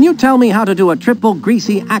 can you tell me how to do a triple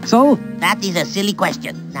greasy axle? That is a silly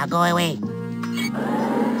question. Now go away.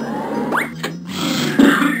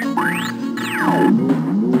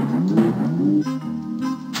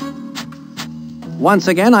 Once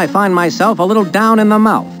again, I find myself a little down in the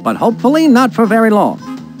mouth, but hopefully not for very long.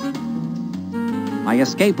 My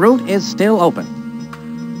escape route is still open.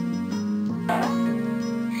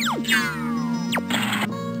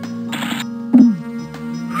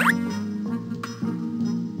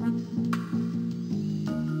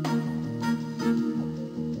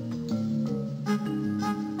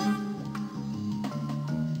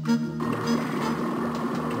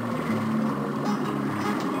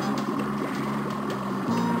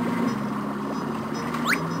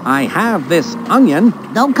 I have this onion.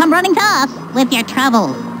 Don't come running to us with your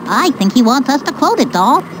trouble. I think he wants us to quote it,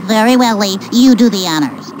 doll. Very well, Lee. You do the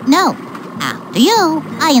honors. No. After you,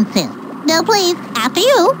 I insist. No, please. After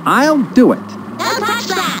you. I'll do it. Don't touch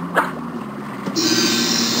that!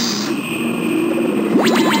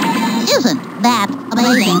 Isn't that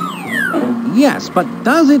amazing? Yes, but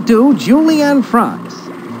does it do julienne fries?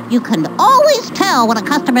 You can always tell when a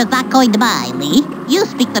customer is not going to buy, Lee. You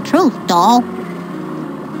speak the truth, doll.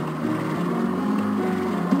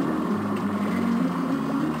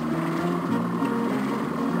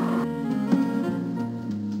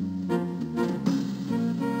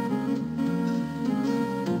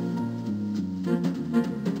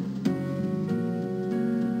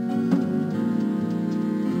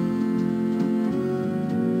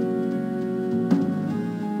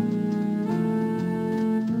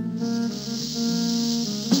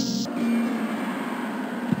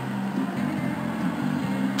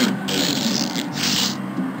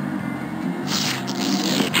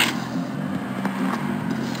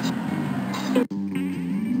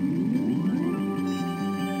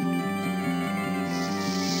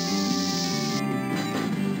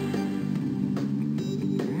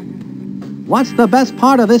 What's the best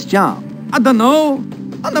part of this job? I dunno.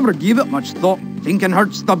 I never give it much thought. Thinking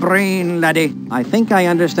hurts the brain, laddie. I think I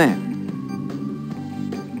understand.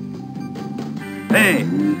 Hey,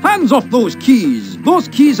 hands off those keys. Those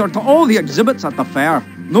keys are to all the exhibits at the fair.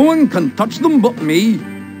 No one can touch them but me.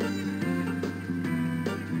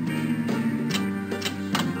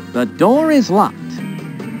 The door is locked.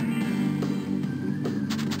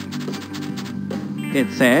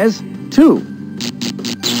 It says 2.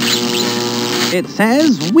 It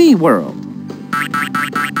says WeWorld.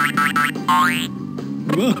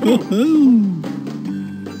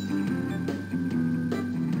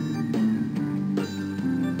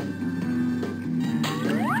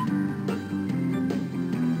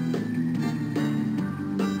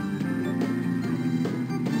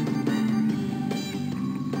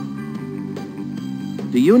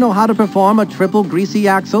 Do you know how to perform a triple greasy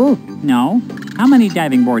axle? No. How many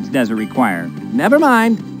diving boards does it require? Never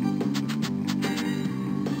mind.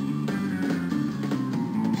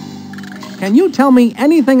 Can you tell me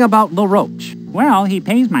anything about LaRoche? Well, he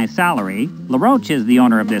pays my salary. LaRoche is the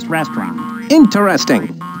owner of this restaurant. Interesting.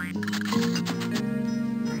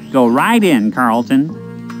 Go right in, Carlton.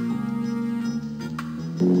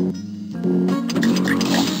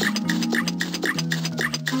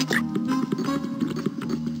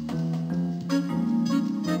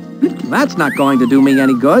 That's not going to do me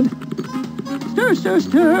any good. Stir, stir,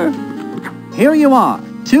 stir. Here you are,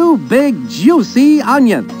 2 big, juicy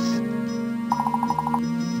onions.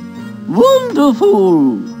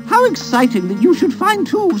 Wonderful! How exciting that you should find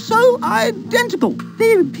 2 so identical.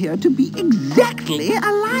 They appear to be exactly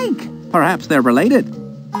alike. Perhaps they're related.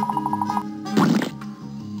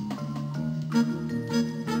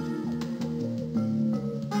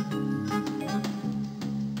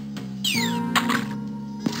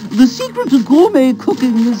 The secret to gourmet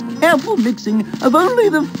cooking is careful mixing of only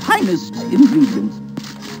the finest ingredients.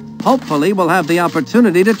 Hopefully, we'll have the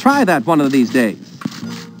opportunity to try that one of these days.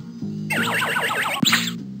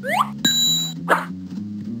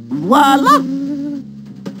 Voila!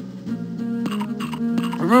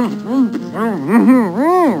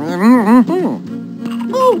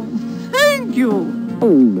 Oh, thank you!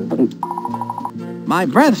 My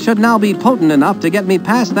breath should now be potent enough to get me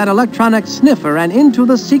past that electronic sniffer and into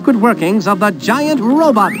the secret workings of the giant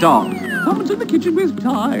robot dog. Come to the kitchen with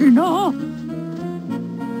Dinah.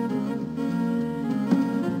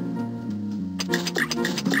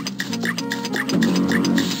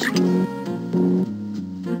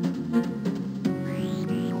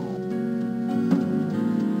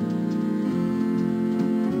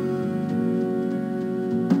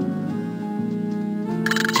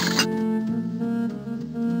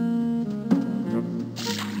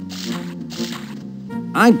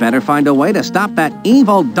 I'd better find a way to stop that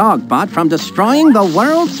evil dogbot from destroying the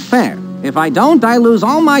World's Fair. If I don't, I lose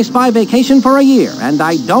all my spy vacation for a year, and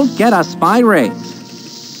I don't get a spy raise.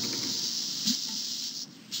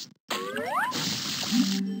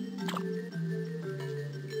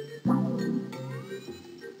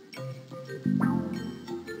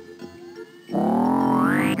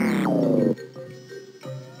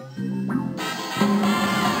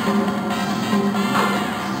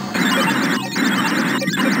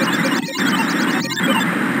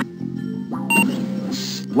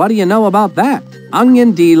 What do you know about that?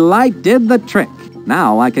 Onion Delight did the trick.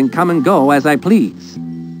 Now I can come and go as I please.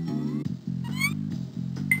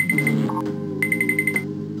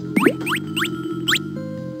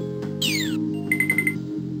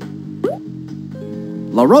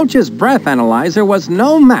 LaRoche's breath analyzer was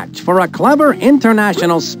no match for a clever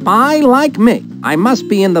international spy like me. I must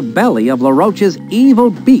be in the belly of LaRoche's evil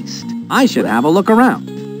beast. I should have a look around.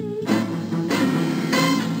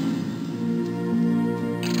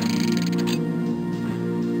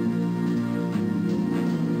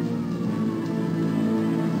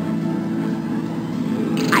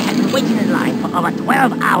 Waiting in line for over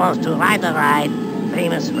 12 hours to ride the ride.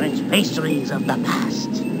 Famous French pastries of the past.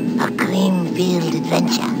 A cream-filled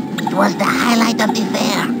adventure. It was the highlight of the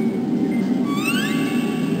fair.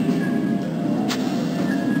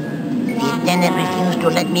 The attendant refused to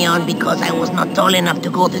let me on because I was not tall enough to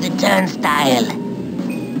go through the turnstile.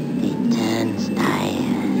 The turnstile.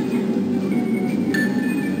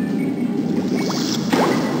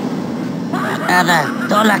 Other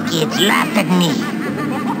taller kids laughed at me.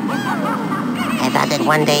 I thought that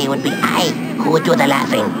one day it would be I who would do the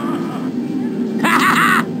laughing. Ha ha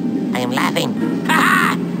ha! I am laughing. Ha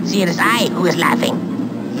ha! See, it is I who is laughing.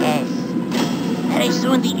 Yes. Very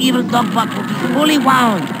soon the evil dogbot will be fully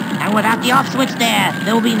wound. And without the off switch there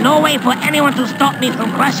will be no way for anyone to stop me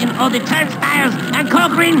from crushing all the turnstiles and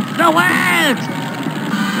conquering the world!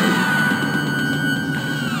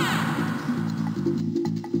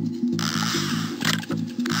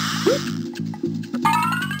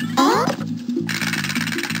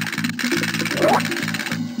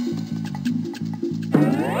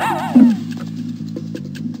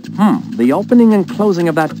 The opening and closing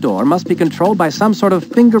of that door must be controlled by some sort of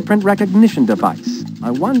fingerprint recognition device.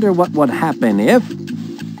 I wonder what would happen if...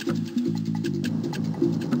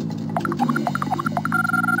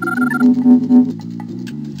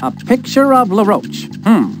 A picture of LaRoche.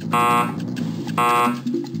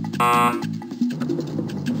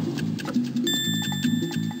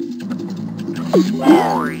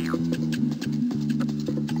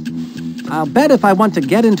 I'll bet if I want to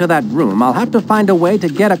get into that room, I'll have to find a way to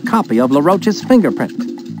get a copy of LaRoche's fingerprint.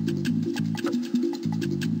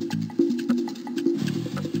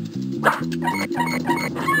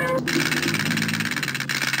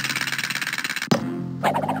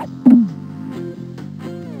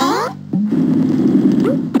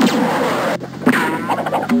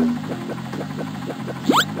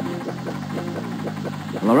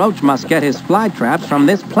 LaRoche must get his fly traps from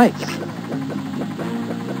this place.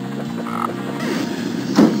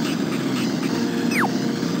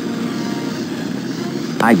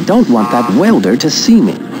 I don't want that welder to see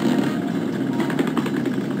me.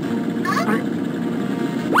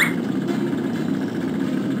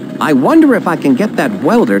 I wonder if I can get that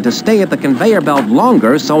welder to stay at the conveyor belt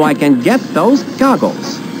longer so I can get those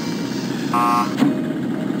goggles.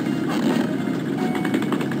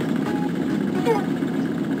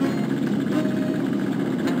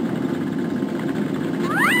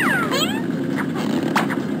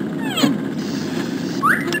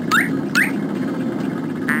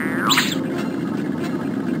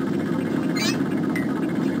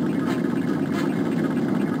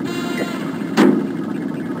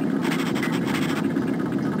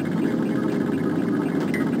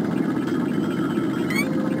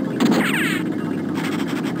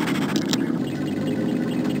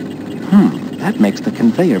 That makes the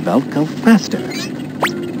conveyor belt go faster.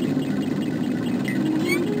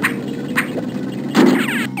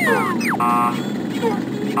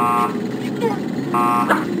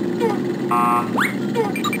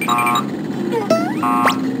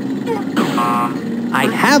 I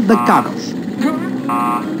have the goggles.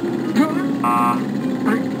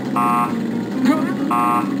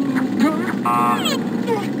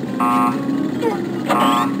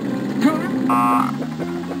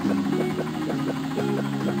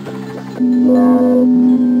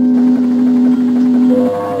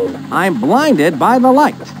 I'm blinded by the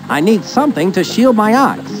light. I need something to shield my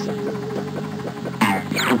eyes.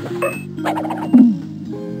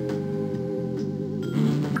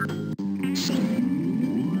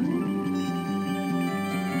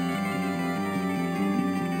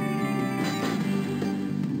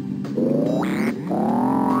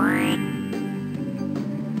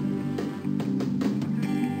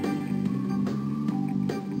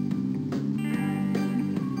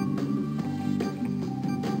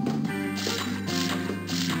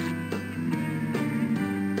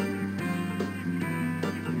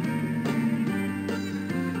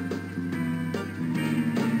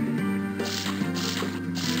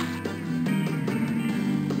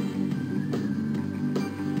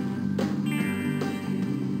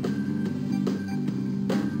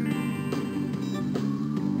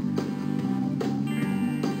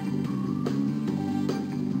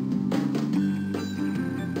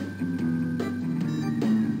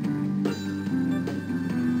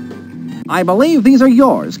 I believe these are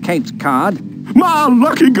yours, Caped Cod. My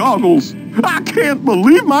lucky goggles! I can't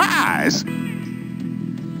believe my eyes!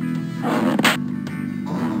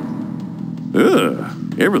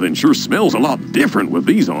 Ugh, everything sure smells a lot different with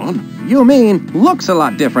these on. You mean looks a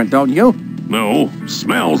lot different, don't you? No,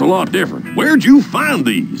 smells a lot different. Where'd you find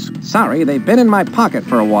these? Sorry, they've been in my pocket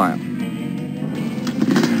for a while.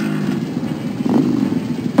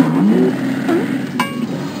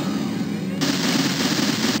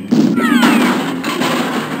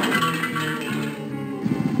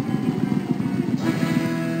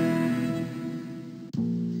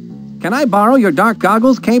 Can I borrow your dark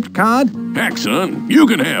goggles, Caped Cod? Heck, son, you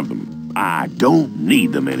can have them. I don't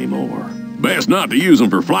need them anymore. Best not to use them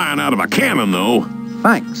for flying out of a cannon, though.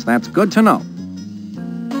 Thanks, that's good to know.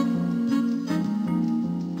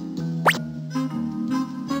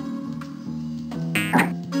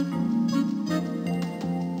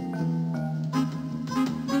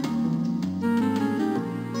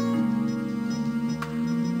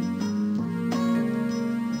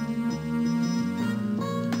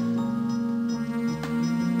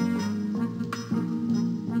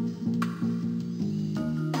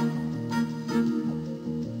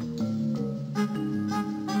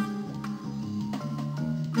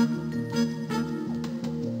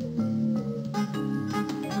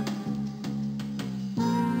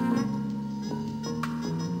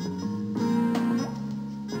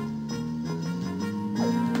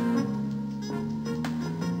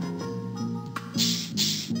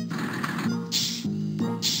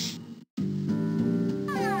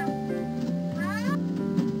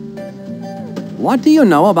 What do you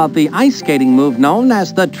know about the ice skating move known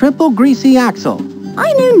as the triple greasy axle?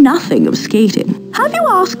 I know nothing of skating. Have you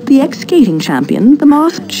asked the ex-skating champion, the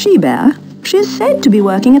masked she-bear? She is said to be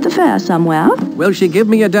working at the fair somewhere. Will she give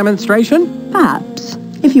me a demonstration? Perhaps,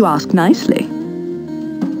 if you ask nicely.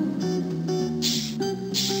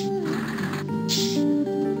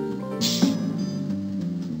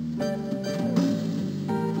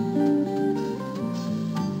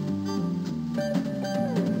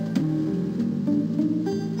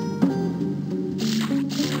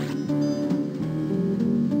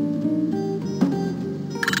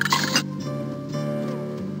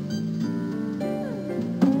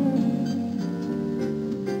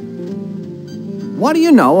 What do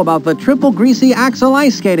you know about the triple greasy axle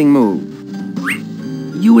ice skating move?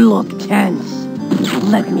 You look tense.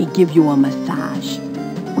 Let me give you a massage.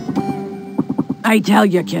 I tell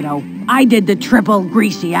you, kiddo, I did the triple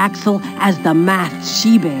greasy axle as the masked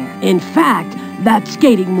she-bear. In fact, that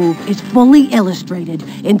skating move is fully illustrated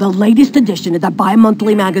in the latest edition of the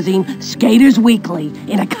bi-monthly magazine Skaters Weekly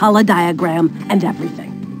in a color diagram and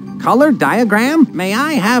everything. Color diagram? May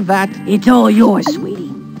I have that? It's all yours,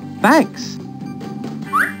 sweetie. Thanks.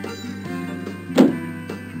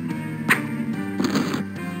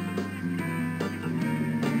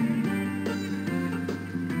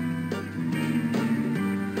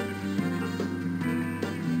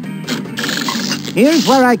 Here's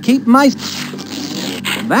where I keep my...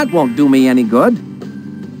 That won't do me any good.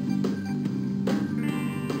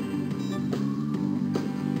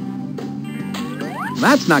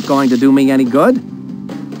 That's not going to do me any good.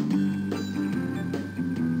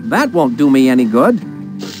 That won't do me any good.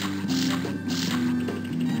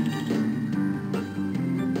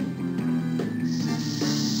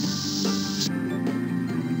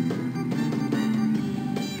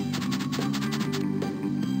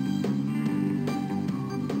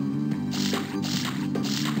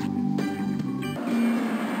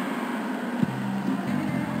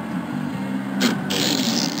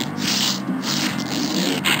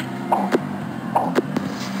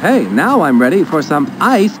 Hey, now I'm ready for some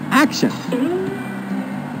ice action.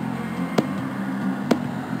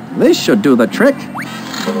 This should do the trick.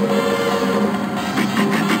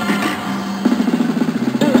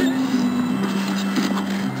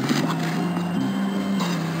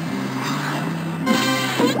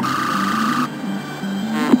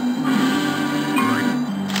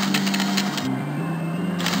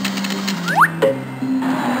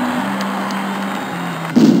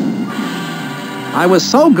 I was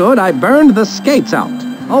so good I burned the skates out.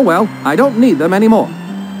 Oh well, I don't need them anymore.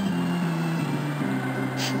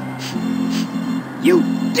 You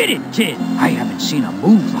did it, kid! I haven't seen a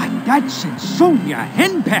move like that since Sonia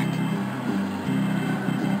Henpeck.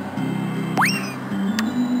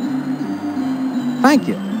 Thank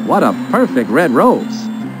you. What a perfect red rose.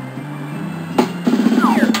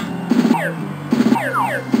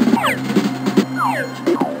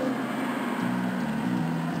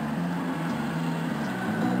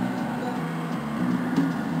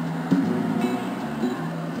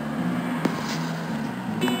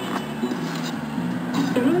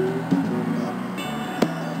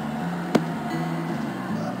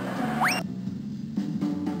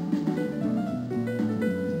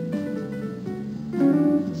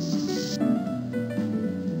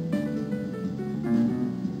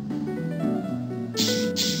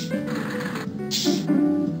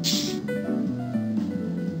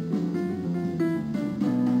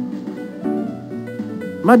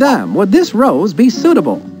 Madame, would this rose be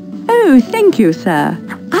suitable? Oh, thank you, sir.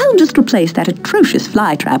 I'll just replace that atrocious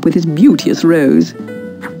flytrap with this beauteous rose.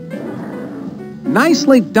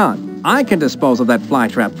 Nicely done. I can dispose of that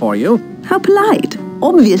flytrap for you. How polite.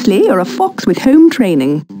 Obviously, you're a fox with home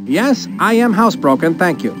training. Yes, I am housebroken,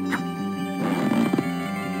 thank you.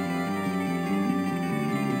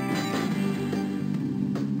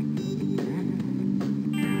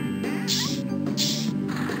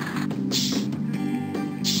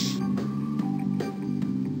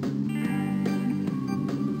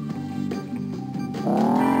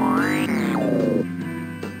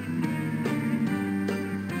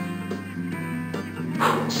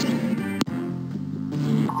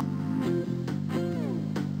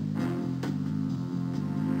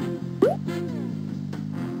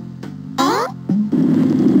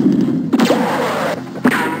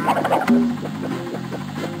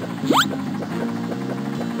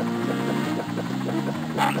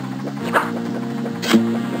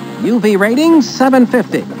 UV rating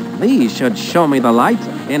 750. These should show me the light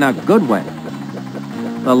in a good way.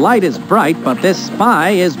 The light is bright, but this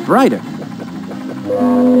spy is brighter.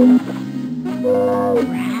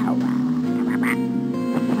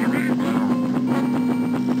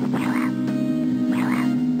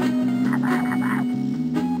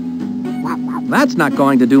 That's not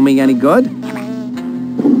going to do me any good.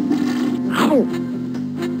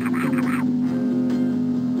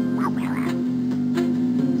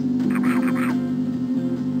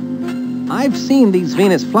 I've seen these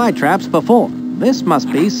Venus flytraps before. This must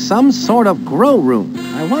be some sort of grow room.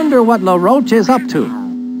 I wonder what LaRoche is up to.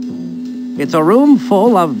 It's a room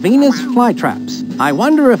full of Venus flytraps. I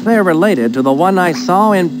wonder if they're related to the one I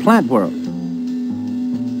saw in Plant World.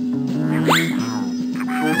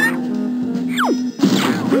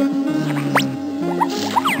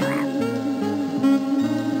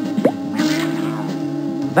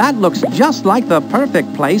 That looks just like the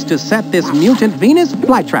perfect place to set this mutant Venus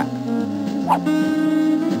flytrap.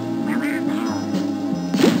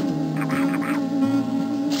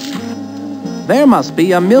 There must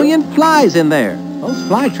be 1,000,000 flies in there. Those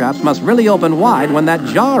flytraps must really open wide when that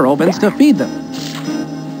jar opens to feed them.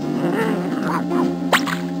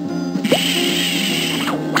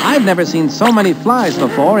 I've never seen so many flies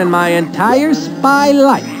before in my entire spy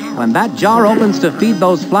life. When that jar opens to feed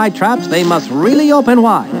those flytraps, they must really open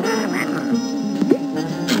wide.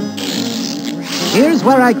 Here's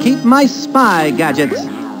where I keep my spy gadgets.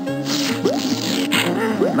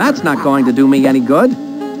 That's not going to do me any good.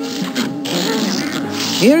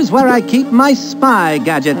 Here's where I keep my spy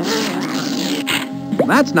gadgets.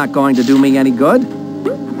 That's not going to do me any good.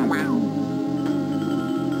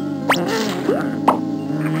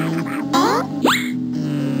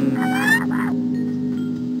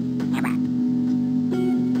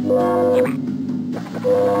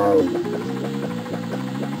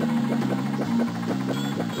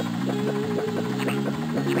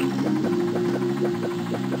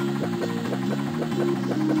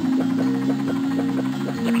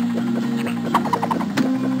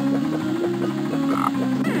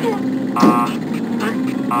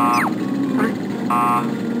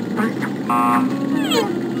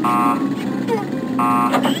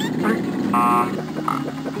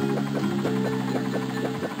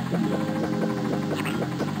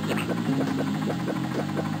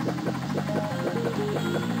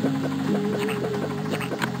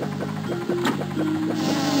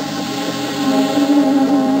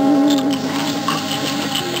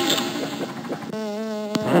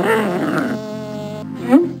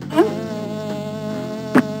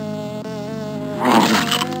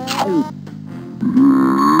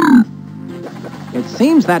 It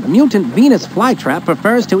seems that mutant Venus flytrap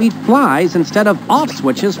prefers to eat flies instead of off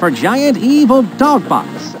switches for giant evil dog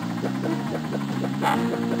bots.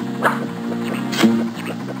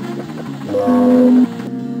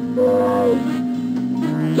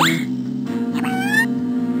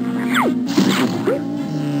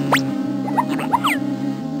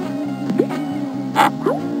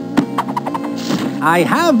 I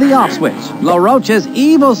have the off switch. LaRoche's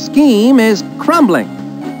evil scheme is crumbling.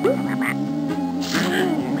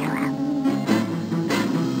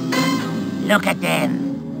 Look at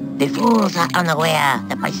them. The fools are unaware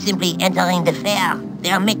that by simply entering the fair,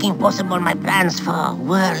 they are making possible my plans for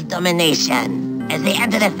world domination. As they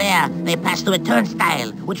enter the fair, they pass through a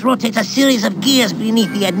turnstile, which rotates a series of gears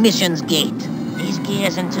beneath the admissions gate. These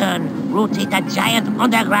gears, in turn, rotate a giant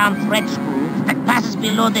underground thread screw that passes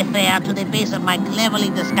below the fair to the base of my cleverly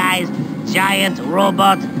disguised giant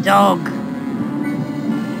robot dog.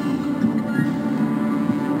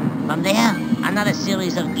 From there, another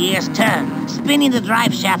series of gears turn, spinning the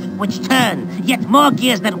drive shaft, which turn yet more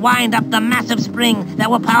gears that wind up the massive spring that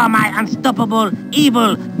will power my unstoppable,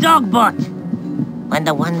 evil Dogbot. When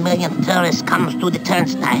the 1,000,000th tourist comes to the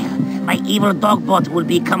turnstile, my evil Dogbot will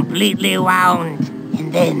be completely wound.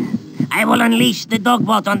 And then, I will unleash the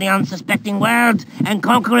Dogbot on the unsuspecting world and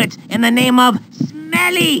conquer it in the name of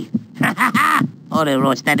Smelly! Ha ha ha! Oh,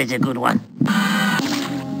 LaRoche, that is a good one.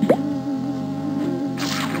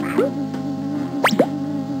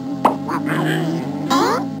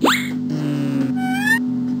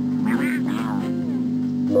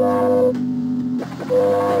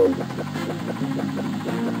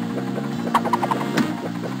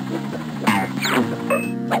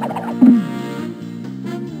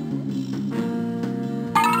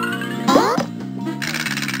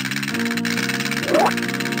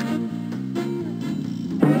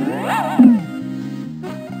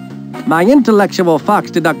 My intellectual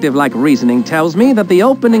fox deductive-like reasoning tells me that the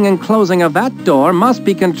opening and closing of that door must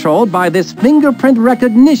be controlled by this fingerprint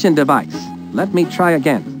recognition device. Let me try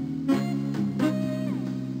again.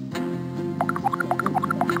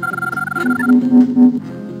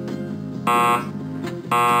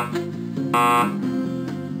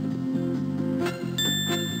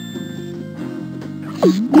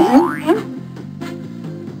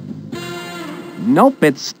 Nope,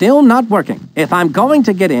 it's still not working. If I'm going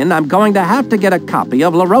to get in, I'm going to have to get a copy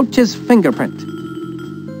of LaRoche's fingerprint.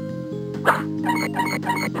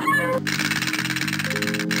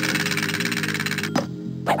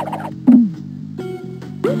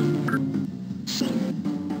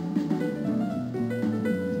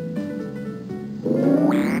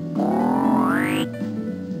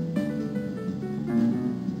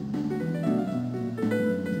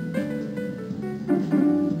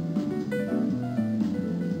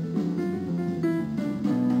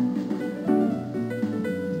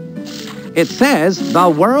 It says the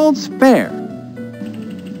World's Fair.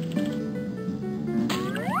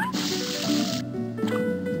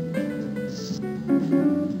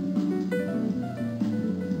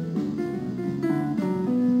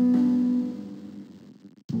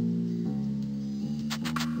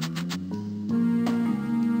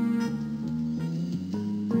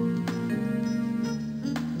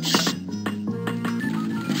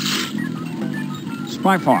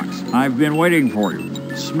 Spy Fox, I've been waiting for you.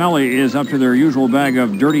 Smelly is up to their usual bag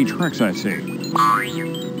of dirty tricks, I see.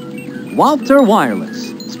 Walter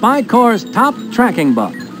Wireless, Spy Corps' top tracking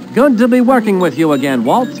bug. Good to be working with you again,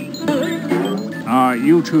 Walt.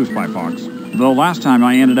 You too, Spy Fox. Though last time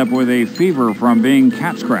I ended up with a fever from being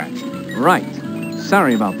cat scratched. Right.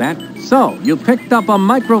 Sorry about that. So, you picked up a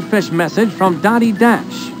microfiche message from Dottie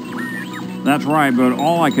Dash. That's right, but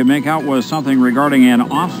all I could make out was something regarding an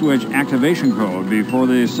off-switch activation code before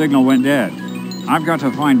the signal went dead. I've got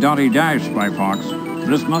to find Dottie Dash, Spy Fox.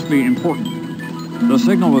 This must be important. The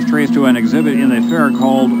signal was traced to an exhibit in the fair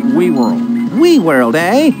called WeWorld. WeWorld,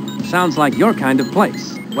 eh? Sounds like your kind of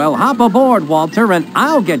place. Well, hop aboard, Walter, and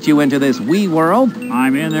I'll get you into this WeWorld.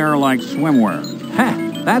 I'm in there like swimwear.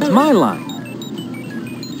 Heh, that's my line.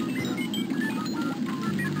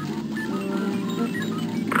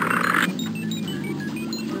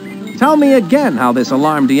 Tell me again how this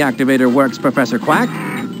alarm deactivator works, Professor Quack.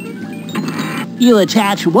 You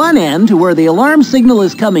attach one end to where the alarm signal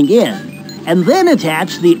is coming in, and then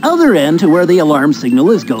attach the other end to where the alarm signal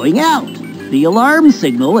is going out. The alarm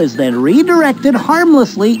signal is then redirected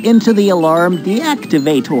harmlessly into the alarm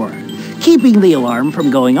deactivator, keeping the alarm from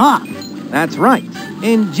going off. That's right.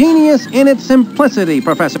 Ingenious in its simplicity,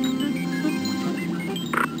 Professor.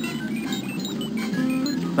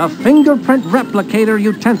 The fingerprint replicator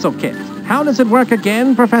utensil kit. How does it work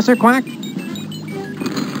again, Professor Quack?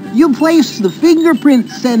 You place the fingerprint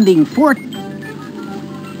sending fork.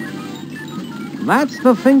 That's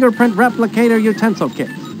the fingerprint replicator utensil kit.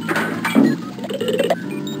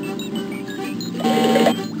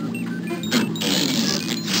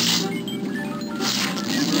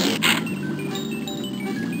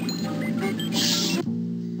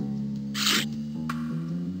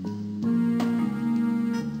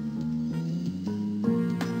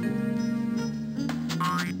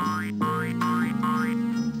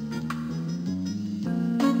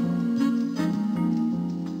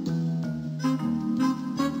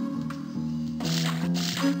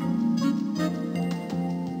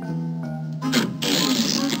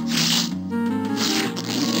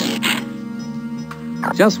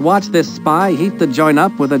 Just watch this spy heat the joint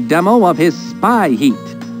up with a demo of his spy heat.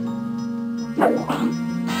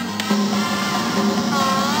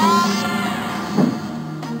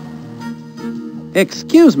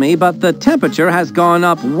 Excuse me, but the temperature has gone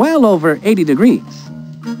up well over 80 degrees.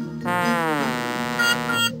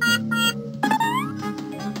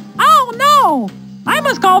 Oh, no! I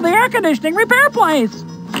must call the air conditioning repair place.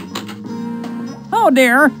 Oh,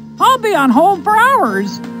 dear. I'll be on hold for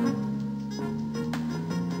hours.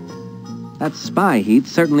 That spy heat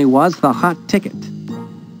certainly was the hot ticket.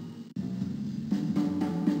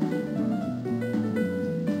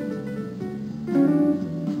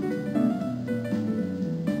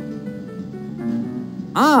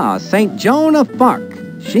 Ah, St. Joan of Arc.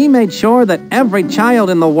 She made sure that every child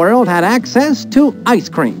in the world had access to ice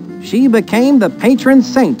cream. She became the patron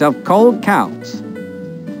saint of cold cows.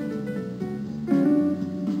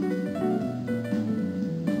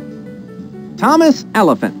 Thomas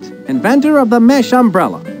Elephant, inventor of the mesh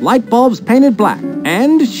umbrella, light bulbs painted black,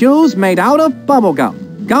 and shoes made out of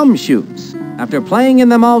bubblegum, gum shoes. After playing in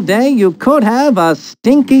them all day, you could have a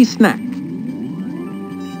stinky snack.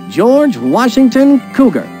 George Washington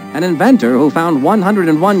Cougar, an inventor who found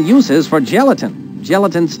 101 uses for gelatin.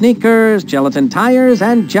 Gelatin sneakers, gelatin tires,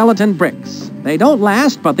 and gelatin bricks. They don't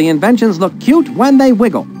last, but the inventions look cute when they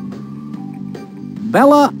wiggle.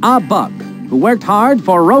 Bella a Bug, who worked hard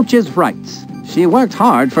for roaches' rights. She worked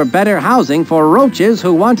hard for better housing for roaches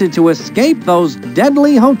who wanted to escape those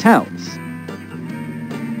deadly hotels.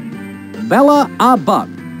 Bella a Bug.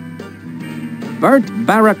 Bert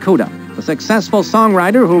Barracuda, the successful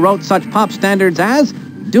songwriter who wrote such pop standards as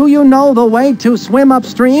Do You Know the Way to Swim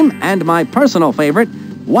Upstream? And my personal favorite,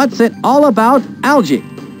 What's It All About, Algae.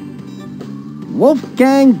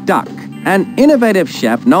 Wolfgang Duck, an innovative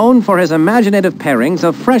chef known for his imaginative pairings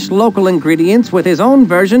of fresh local ingredients with his own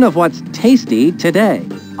version of what's tasty today.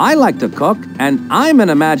 I like to cook, and I'm an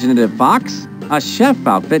imaginative fox. A chef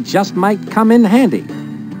outfit just might come in handy.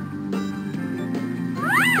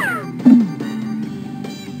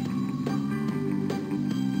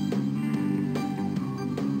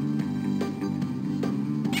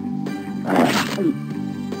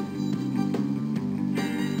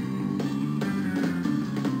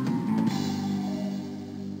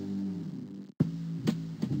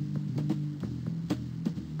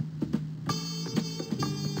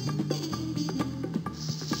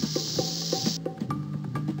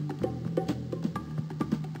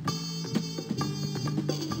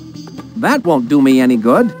 That won't do me any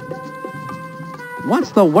good.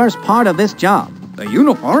 What's the worst part of this job? The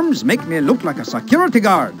uniforms make me look like a security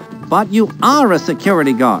guard. But you are a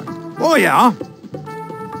security guard. Oh, yeah?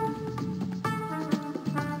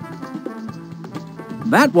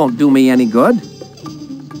 That won't do me any good.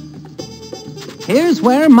 Here's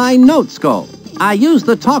where my notes go. I use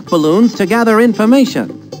the talk balloons to gather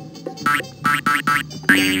information.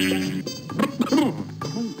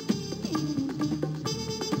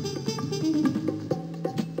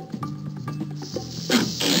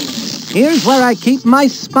 Here's where I keep my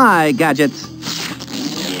spy gadgets.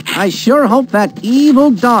 I sure hope that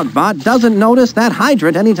evil dogbot doesn't notice that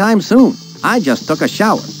hydrant anytime soon. I just took a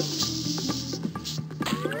shower.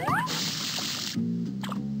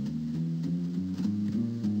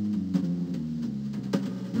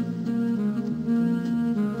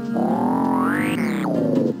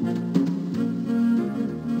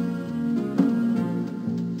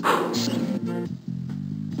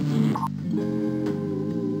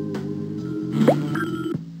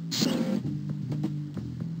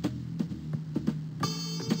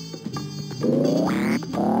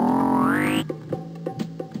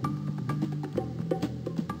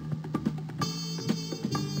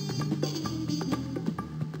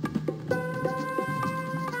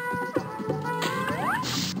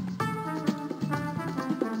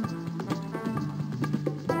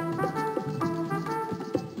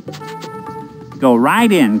 Go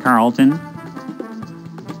right in, Carlton.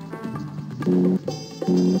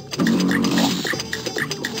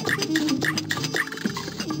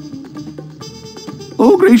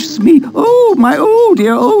 Oh, gracious me. Oh, my, oh,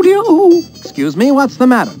 dear, oh, dear, oh. Excuse me, what's the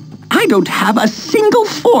matter? I don't have a single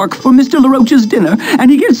fork for Mr. LaRoche's dinner, and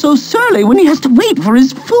he gets so surly when he has to wait for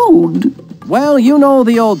his food. Well, you know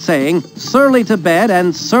the old saying, surly to bed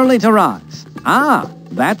and surly to rise. Ah,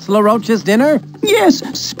 that's LaRoche's dinner? Yes,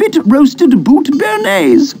 spit-roasted boot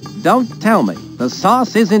béarnaise. Don't tell me. The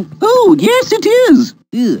sauce isn't... Oh, yes, it is.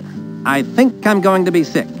 Ugh, I think I'm going to be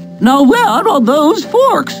sick. Now, where are those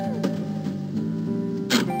forks?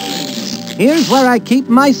 Here's where I keep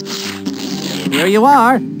my... Here you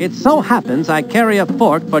are. It so happens I carry a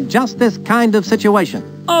fork for just this kind of situation.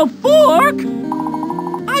 A fork?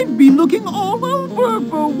 I've been looking all over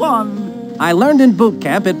for one. I learned in boot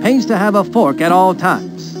camp it pays to have a fork at all times.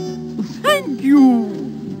 Thank you.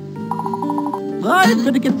 I've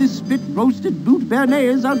got to get this spit-roasted boot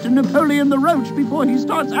béarnaise out to Napoleon the Roach before he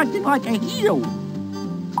starts acting like a heel.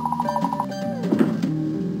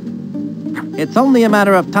 It's only a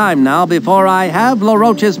matter of time now before I have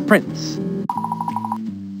LaRoche's prince.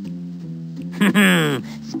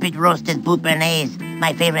 Spit-roasted boot béarnaise,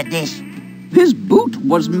 my favorite dish. This boot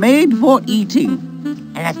was made for eating.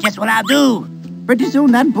 And that's just what I'll do. Pretty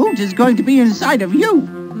soon that boot is going to be inside of you.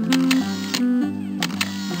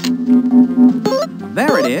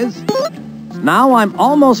 There it is. Now I'm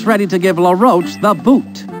almost ready to give LaRoche the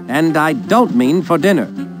boot. And I don't mean for dinner.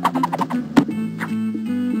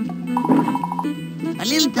 A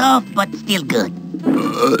little tough, but still good.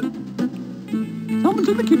 Someone's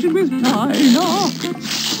in the kitchen with Dinah.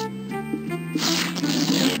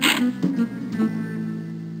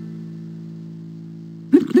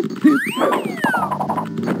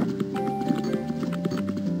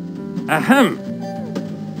 Ahem.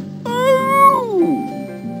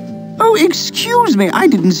 Oh, excuse me. I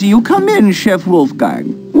didn't see you come in, Chef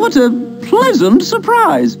Wolfgang. What a pleasant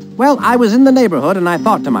surprise. Well, I was in the neighborhood and I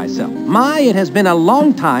thought to myself, it has been a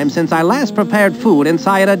long time since I last prepared food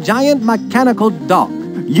inside a giant mechanical dog.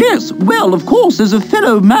 Yes, well, of course, as a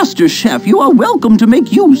fellow master chef, you are welcome to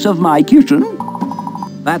make use of my kitchen.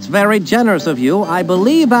 That's very generous of you. I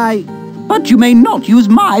believe But you may not use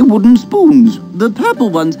my wooden spoons. The purple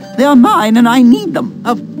ones, they are mine and I need them.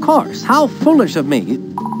 Of course. How foolish of me.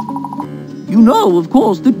 You know, of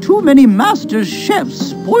course, that too many master chefs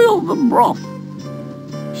spoil the broth.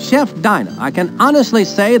 Chef Dinah, I can honestly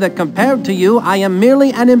say that compared to you, I am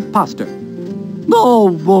merely an imposter.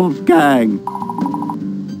 Oh, Wolfgang.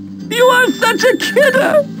 You are such a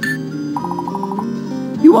kidder.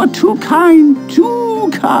 You are too kind,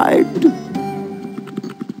 too kind.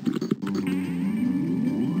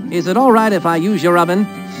 Is it all right if I use your oven?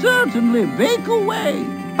 Certainly, bake away.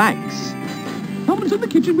 Thanks. Someone's in the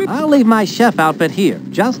kitchen with... I'll leave my chef outfit here,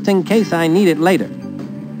 just in case I need it later.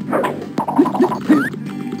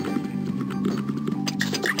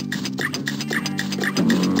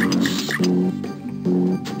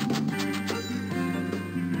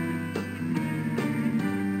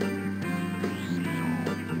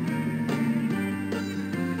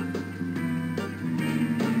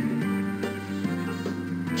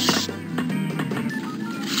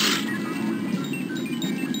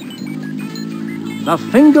 The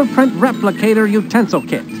fingerprint replicator utensil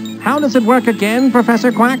kit. How does it work again, Professor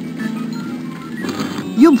Quack?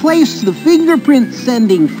 You place the fingerprint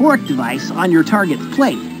sending fork device on your target's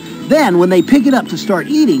plate. Then, when they pick it up to start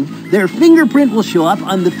eating, their fingerprint will show up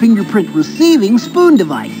on the fingerprint receiving spoon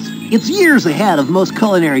device. It's years ahead of most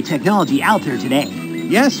culinary technology out there today.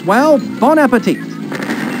 Yes, well, bon appetit.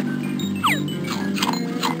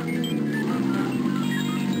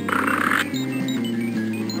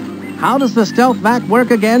 How does the stealth vac work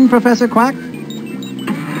again, Professor Quack?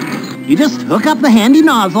 You just hook up the handy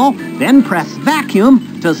nozzle, then press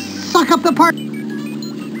vacuum to suck up the part.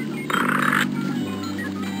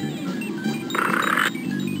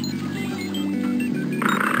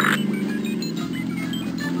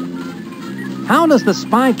 How does the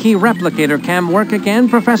spy key replicator cam work again,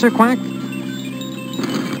 Professor Quack?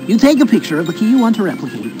 You take a picture of the key you want to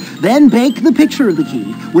replicate, then bake the picture of the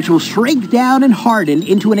key, which will shrink down and harden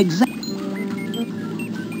into an exact...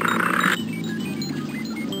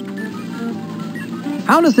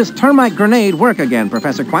 How does this termite grenade work again,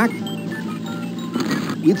 Professor Quack?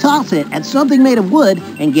 You toss it at something made of wood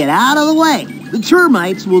and get out of the way. The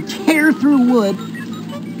termites will tear through wood.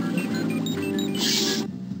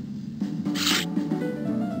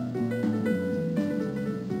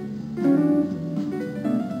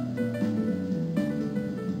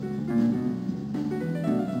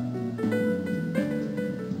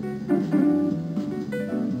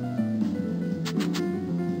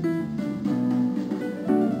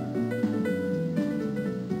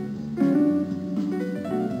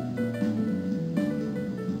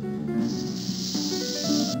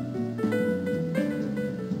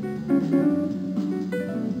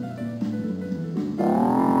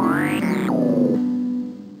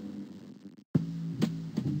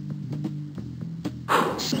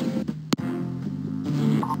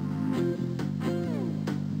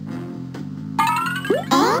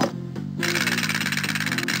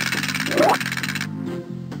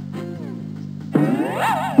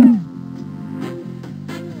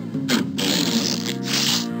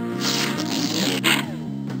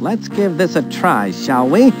 Let's give this a try, shall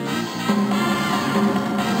we?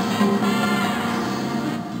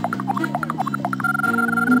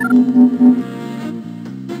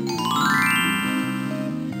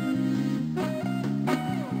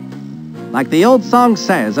 Like the old song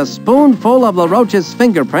says, a spoonful of LaRoche's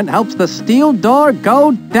fingerprint helps the steel door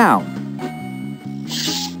go down.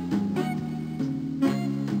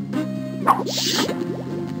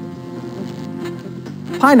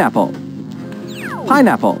 Pineapple.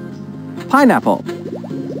 Pineapple. Pineapple.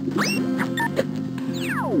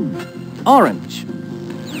 Orange.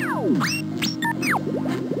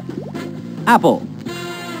 Apple.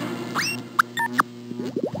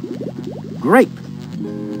 Grape.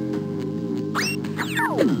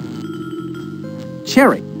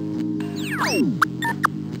 Cherry.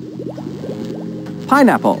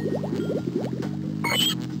 Pineapple.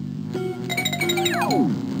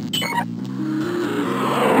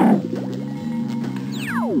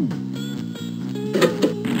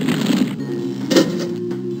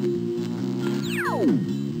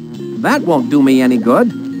 That won't do me any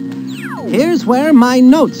good. Here's where my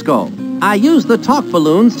notes go. I use the talk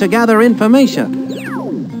balloons to gather information.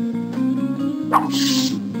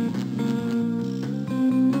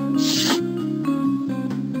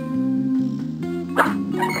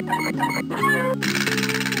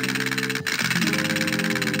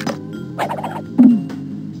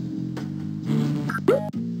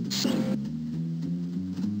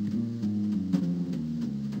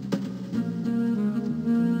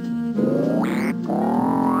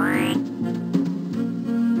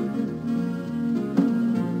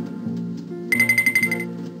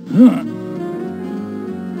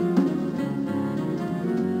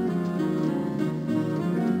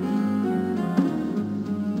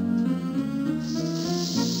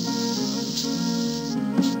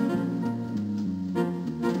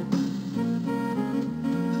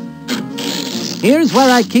 Here's where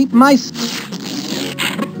I keep my...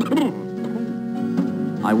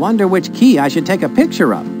 I wonder which key I should take a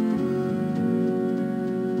picture of.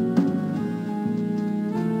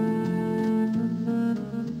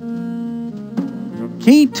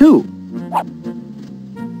 Key 2.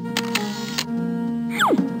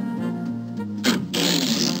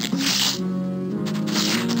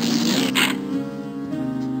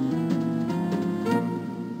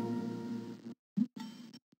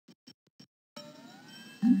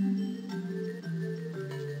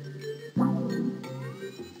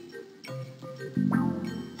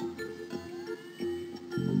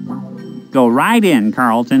 Go right in,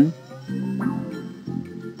 Carlton.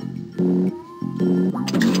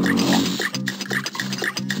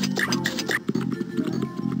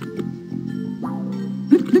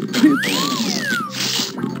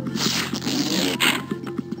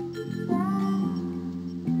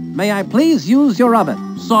 May I please use your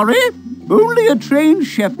oven? Sorry? Only a trained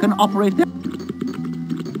chef can operate that.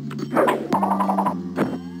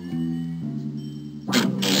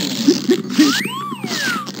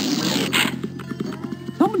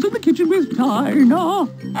 Someone's in the kitchen with Dinah.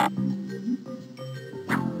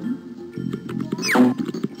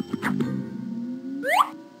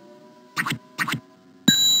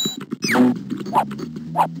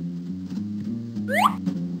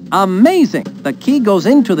 Amazing! The key goes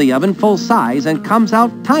into the oven full size and comes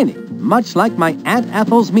out tiny, much like my Aunt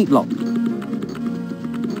Ethel's meatloaf.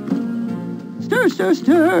 Stir, stir,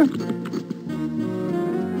 stir.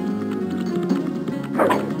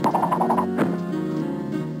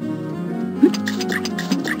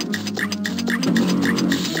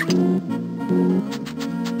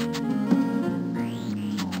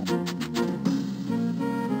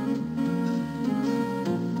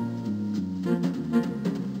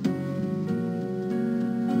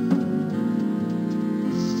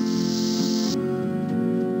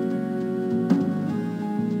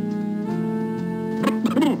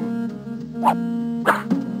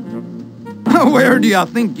 Where do you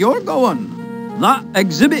think you're going? That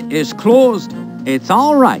exhibit is closed. It's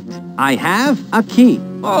all right. I have a key.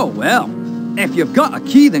 Oh, well. If you've got a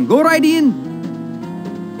key, then go right in.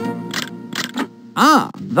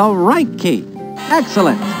 Ah, the right key.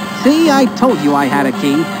 Excellent. See, I told you I had a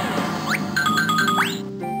key.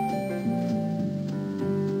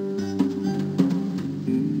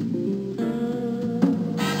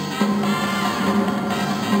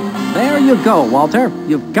 There you go, Walter.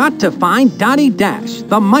 You've got to find Dottie Dash,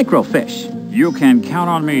 the microfish. You can count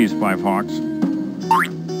on me, Spy Fox.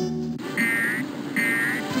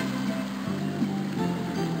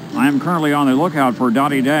 I am currently on the lookout for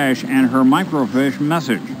Dottie Dash and her microfish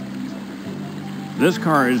message. This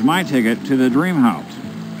car is my ticket to the dream house.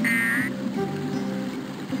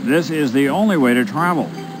 This is the only way to travel.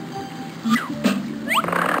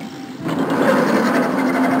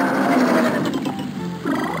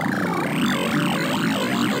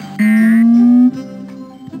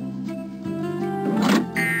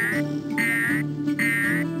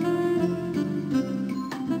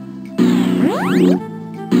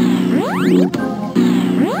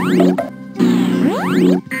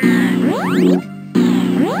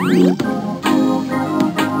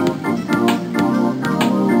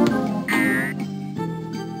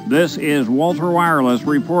 This is Walter Wireless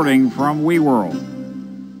reporting from WeWorld.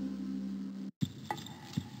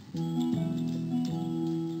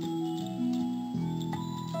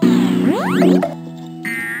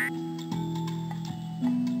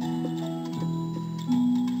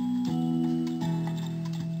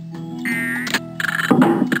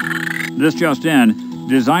 This just in,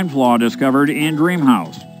 design flaw discovered in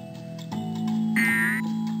Dreamhouse.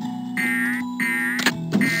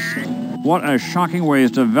 What a shocking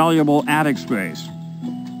waste of valuable attic space.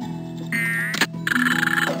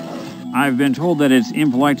 I've been told that it's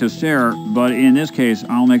impolite to stare, but in this case,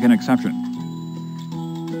 I'll make an exception.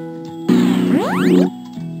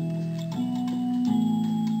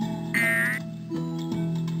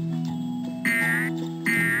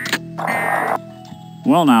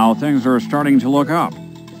 Well now, things are starting to look up.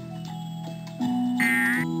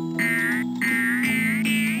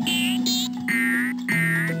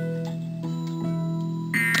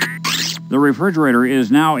 The refrigerator is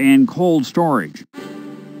now in cold storage.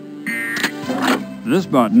 This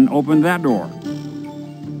button opened that door.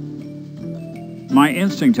 My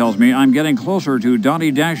instinct tells me I'm getting closer to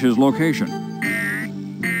Dottie Dash's location.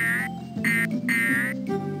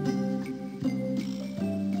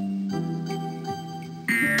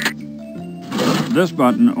 This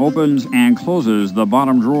button opens and closes the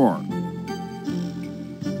bottom drawer.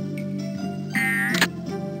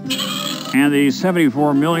 And the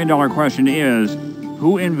 $74 million question is,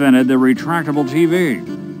 who invented the retractable TV?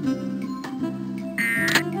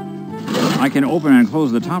 I can open and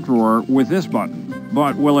close the top drawer with this button,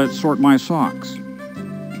 but will it sort my socks?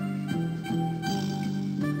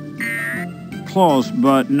 Close,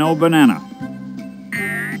 but no banana.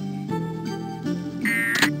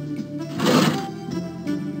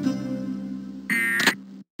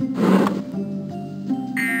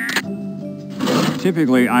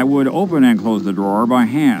 Typically, I would open and close the drawer by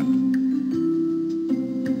hand.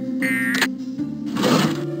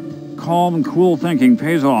 Calm, cool thinking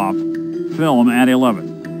pays off. Film at 11.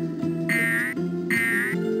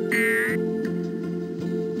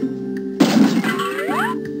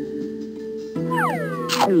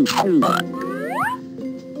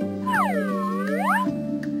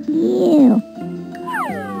 Ew.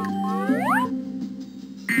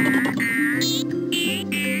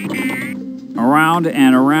 Around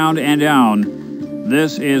and around and down.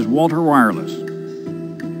 This is Walter Wireless.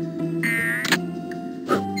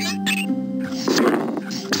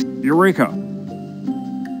 Eureka!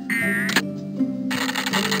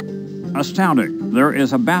 Astounding. There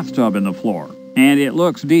is a bathtub in the floor, and it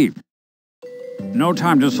looks deep. No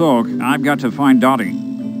time to soak. I've got to find Dottie.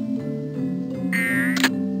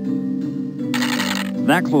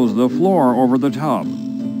 That closed the floor over the tub.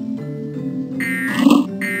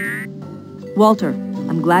 Walter,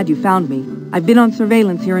 I'm glad you found me. I've been on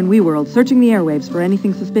surveillance here in WeWorld, searching the airwaves for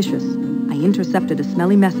anything suspicious. I intercepted a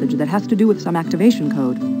smelly message that has to do with some activation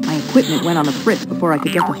code. My equipment went on a fritz before I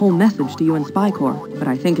could get the whole message to you in Spy Corps, but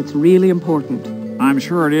I think it's really important. I'm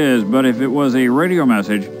sure it is, but if it was a radio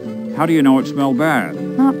message, how do you know it smelled bad?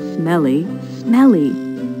 Not smelly, smelly.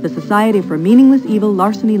 The Society for Meaningless Evil,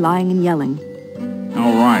 Larceny, Lying, and Yelling.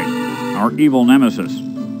 All right, our evil nemesis.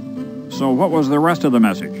 So what was the rest of the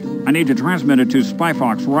message? I need to transmit it to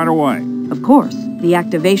SpyFox right away. Of course. The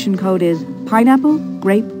activation code is pineapple,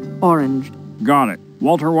 grape, orange. Got it.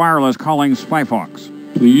 Walter Wireless calling SpyFox.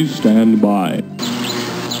 Please stand by.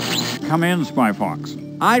 Come in, SpyFox.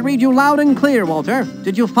 I read you loud and clear, Walter.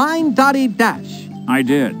 Did you find Dottie Dash? I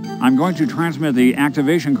did. I'm going to transmit the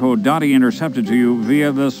activation code Dottie intercepted to you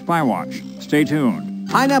via the Spywatch. Stay tuned.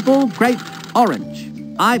 Pineapple, grape, orange.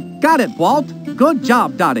 I've got it, Walt. Good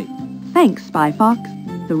job, Dottie. Thanks,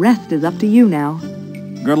 SpyFox. The rest is up to you now.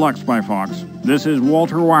 Good luck, SpyFox. This is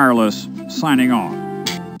Walter Wireless, signing off.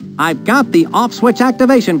 I've got the off-switch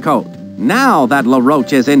activation code. Now that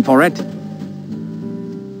LaRoche is in for it.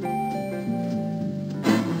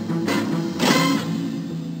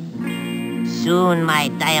 Soon my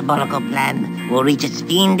diabolical plan will reach its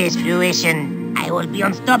fiendish fruition. I will be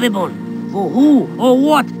unstoppable. For who or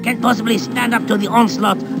what can possibly stand up to the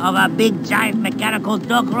onslaught of a big, giant, mechanical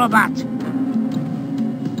dog robot?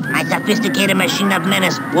 My sophisticated machine of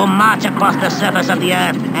menace will march across the surface of the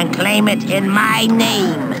earth and claim it in my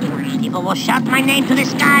name. People will shout my name to the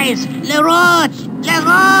skies. LaRoche!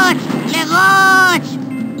 LaRoche! LaRoche!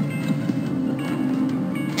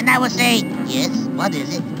 And I will say, yes, what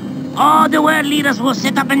is it? All the world leaders will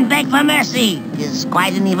sit up and beg for mercy. It's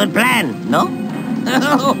quite an evil plan, no?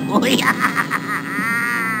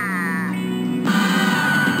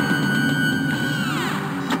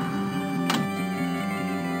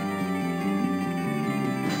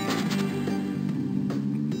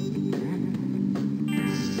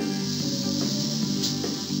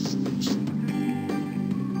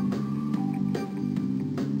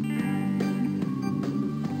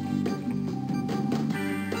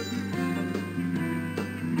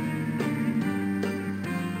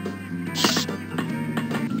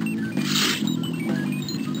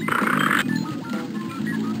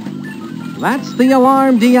 That's the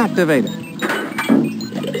alarm deactivated.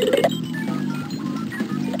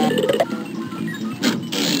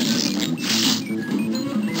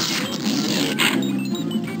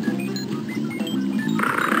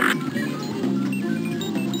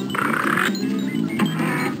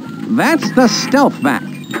 That's the stealth vac.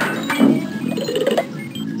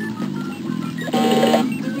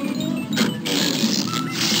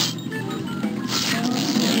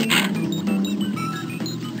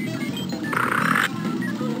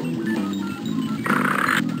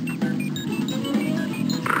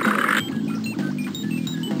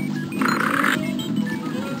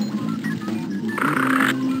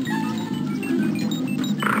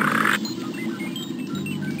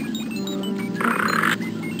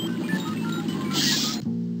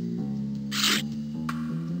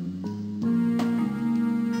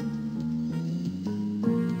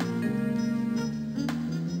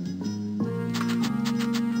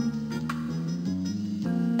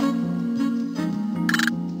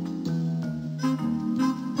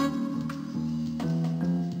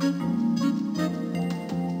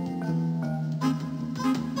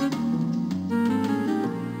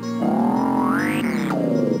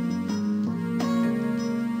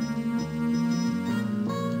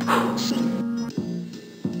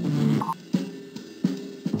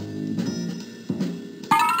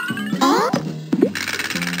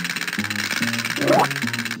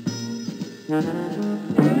 That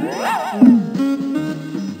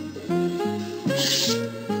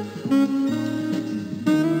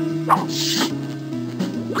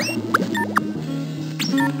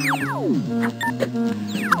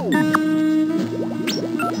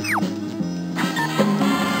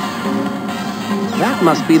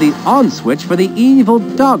must be the on switch for the evil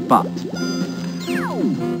Dogbot.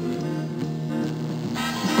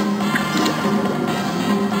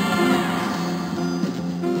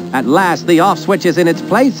 At last, the off switch is in its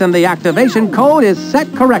place and the activation code is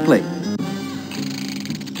set correctly.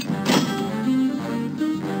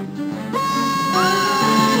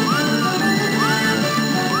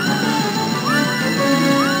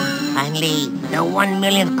 Finally, the 1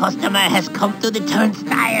 millionth customer has come to the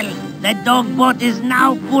turnstile. The Dogbot is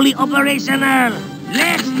now fully operational.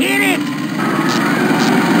 Let's hear it!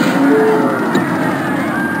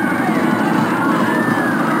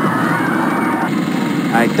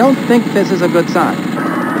 I don't think this is a good sign.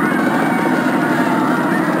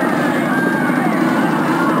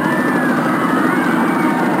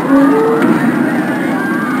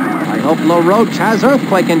 I hope LaRoche has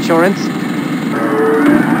earthquake insurance.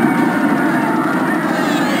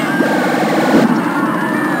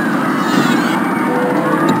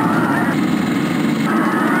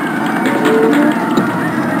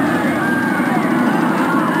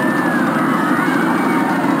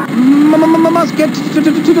 Must get to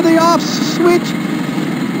the off switch.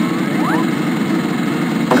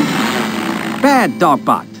 Bad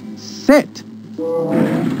Dogbot. Sit.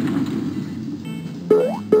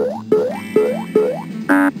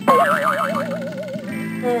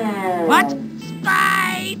 What?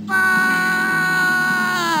 Spy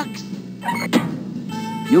Fox!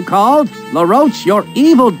 You called? LaRoche, your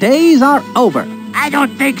evil days are over. I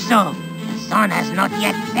don't think so. The sun has not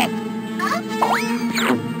yet set.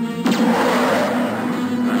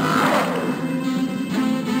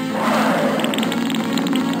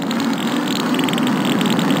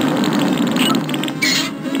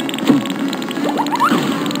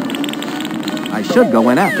 I should go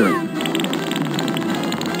in after him.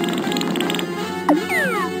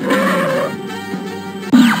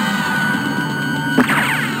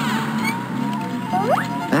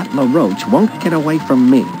 That LaRoche won't get away from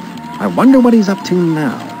me. I wonder what he's up to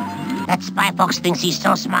now. That Spy Fox thinks he's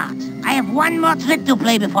so smart. I have one more trick to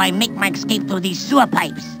play before I make my escape through these sewer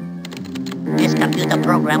pipes. This computer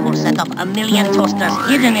program will set up 1 million toasters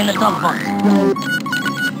hidden in the Dogbot.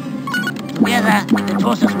 Together, the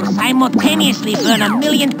toasters will simultaneously burn 1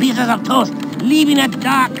 million pieces of toast, leaving a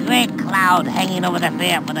dark gray cloud hanging over the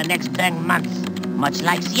fair for the next 10 months, much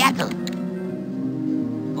like Seattle.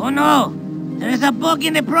 Oh no! There is a bug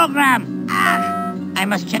in the program! Ah! I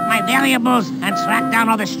must check my variables and track down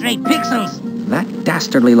all the stray pixels. That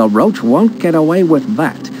dastardly LaRoche won't get away with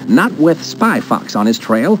that. Not with Spy Fox on his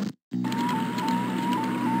trail.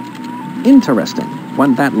 Interesting.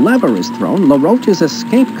 When that lever is thrown, LaRoche's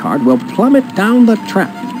escape card will plummet down the trap.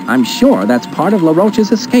 I'm sure that's part of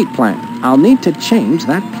LaRoche's escape plan. I'll need to change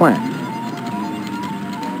that plan.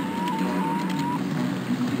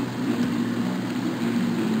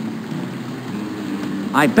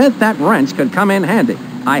 I bet that wrench could come in handy.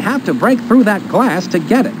 I have to break through that glass to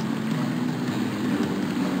get it.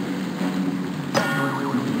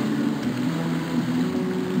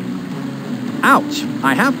 Ouch!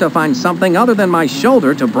 I have to find something other than my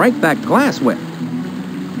shoulder to break that glass with.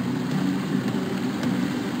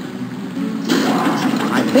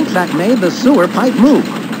 I think that made the sewer pipe move.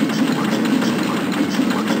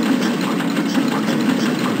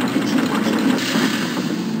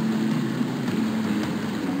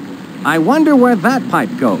 I wonder where that pipe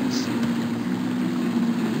goes.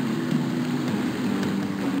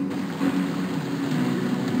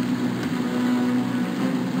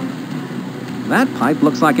 That pipe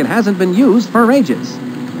looks like it hasn't been used for ages.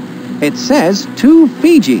 It says to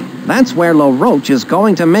Fiji. That's where LaRoche is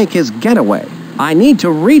going to make his getaway. I need to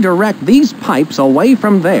redirect these pipes away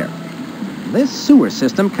from there. This sewer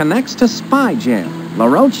system connects to Spy Jail.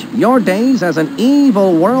 LaRoche, your days as an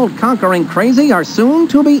evil world-conquering crazy are soon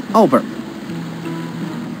to be over.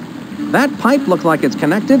 That pipe looks like it's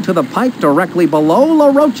connected to the pipe directly below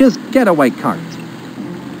LaRoche's getaway cart.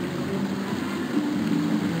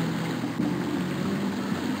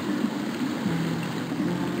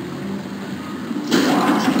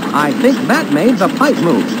 I think that made the pipe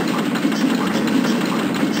move.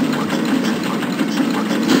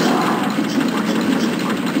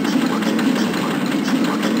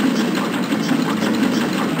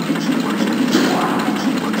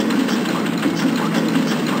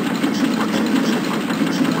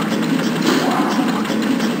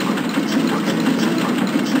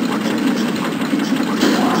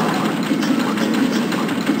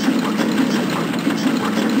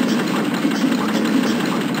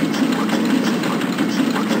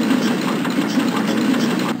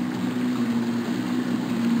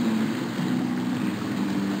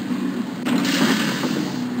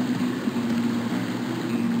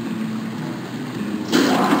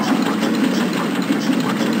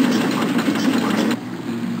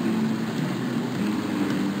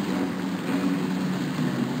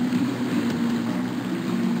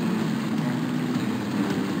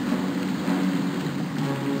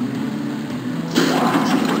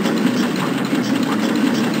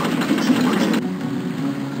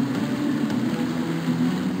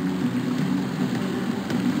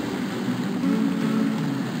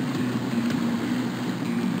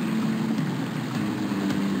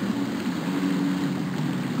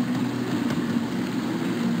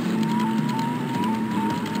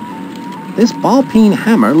 This ball-peen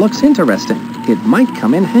hammer looks interesting. It might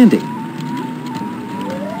come in handy.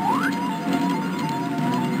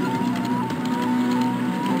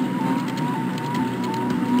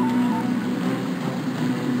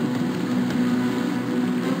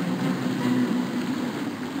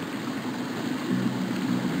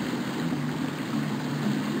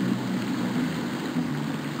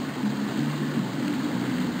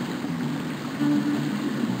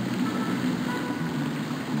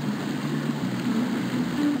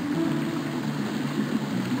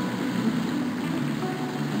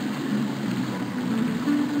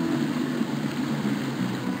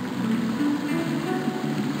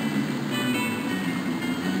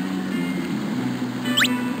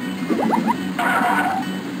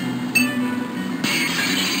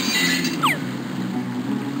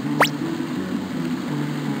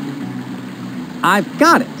 I've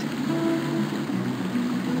got it.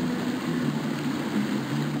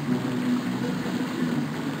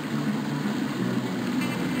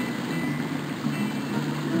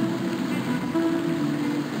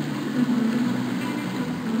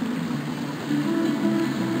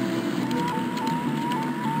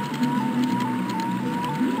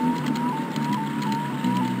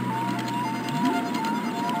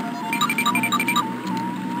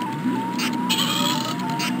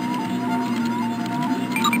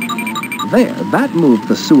 There, that moved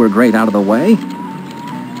the sewer grate out of the way.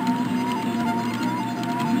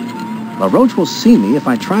 LaRoche will see me if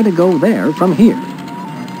I try to go there from here.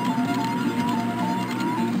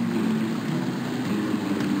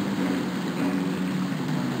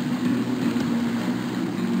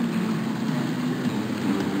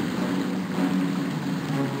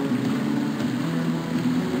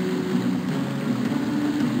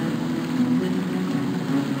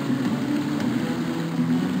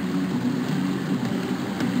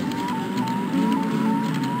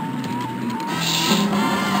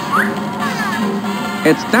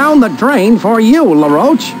 It's down the drain for you,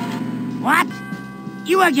 LaRoche. What?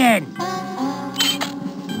 You again?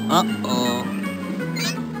 Uh-oh.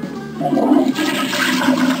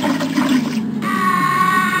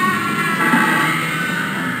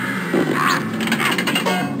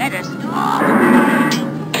 Let us stop.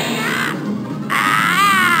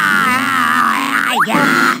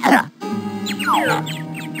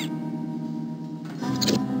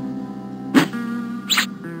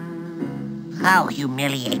 How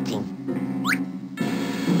humiliating.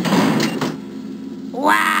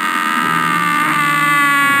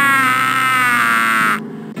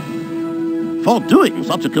 For doing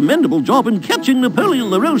such a commendable job in catching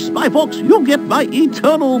Napoleon LaRoche, Spy Fox, you get my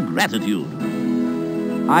eternal gratitude.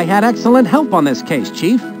 I had excellent help on this case,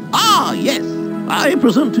 Chief. Ah, yes. I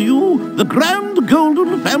present to you the Grand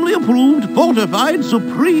Golden Family Approved Fortified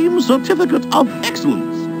Supreme Certificate of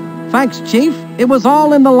Excellence. Thanks, Chief. It was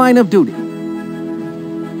all in the line of duty.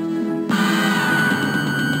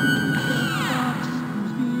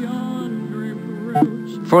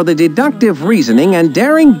 For the deductive reasoning and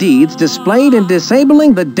daring deeds displayed in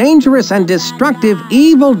disabling the dangerous and destructive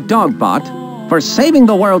evil Dogbot, for saving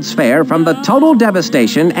the World's Fair from the total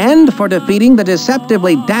devastation, and for defeating the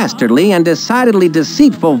deceptively dastardly and decidedly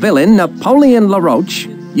deceitful villain Napoleon LaRoche,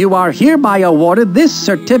 you are hereby awarded this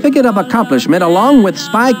certificate of accomplishment along with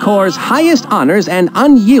Spy Corps' highest honors and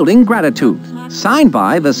unyielding gratitude. Signed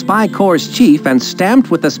by the Spy Corps' chief and stamped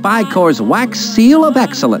with the Spy Corps' wax seal of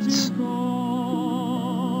excellence.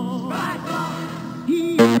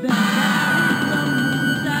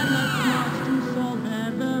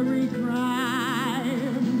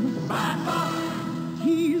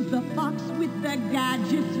 He's the fox with the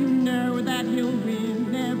gadgets, you know that he'll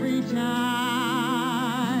win every time.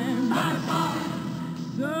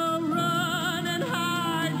 So run and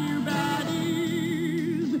hide, you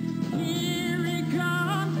baddies. Here he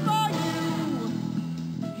comes for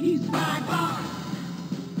you. He's Spy Fox.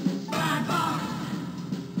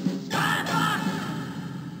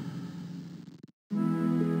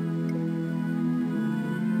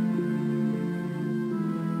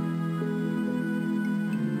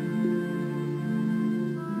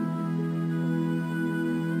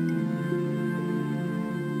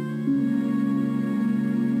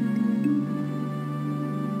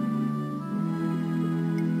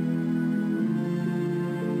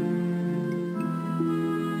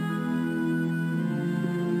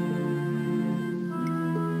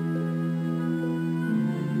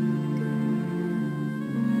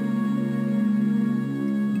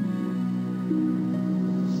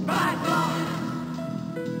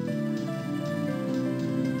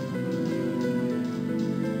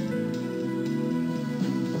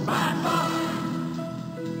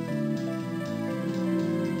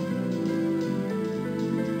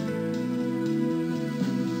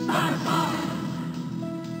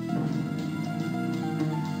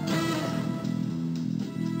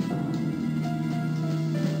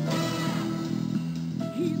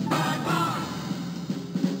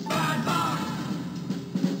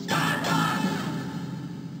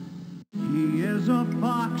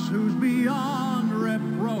 who's beyond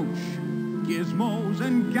reproach. Gizmos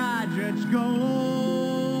and gadgets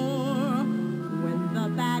galore. When the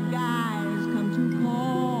bad guys come to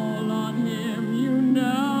call on him, you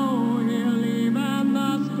know he'll even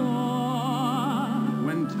the score.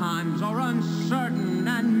 When times are uncertain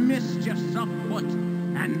and mischief's afoot,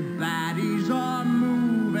 and baddies are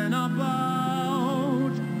moving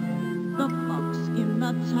about, the fox in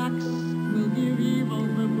the tux will give evil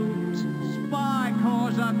the boot. Spy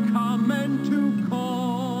cars are coming to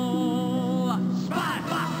call. Spy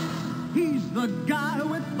Fox! He's the guy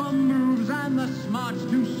with the moves and the smarts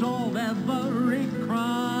to solve every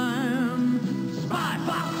crime. Spy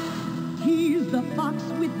Fox! He's the fox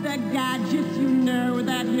with the gadgets, you know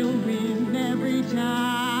that he'll win every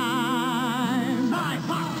time. Spy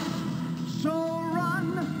Fox! So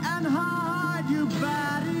run and hide, you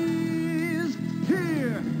baddies.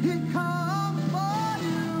 Here he comes for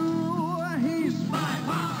you. He's Spy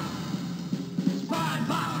Fox! Spy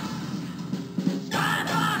Fox! Spy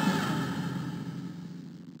Fox!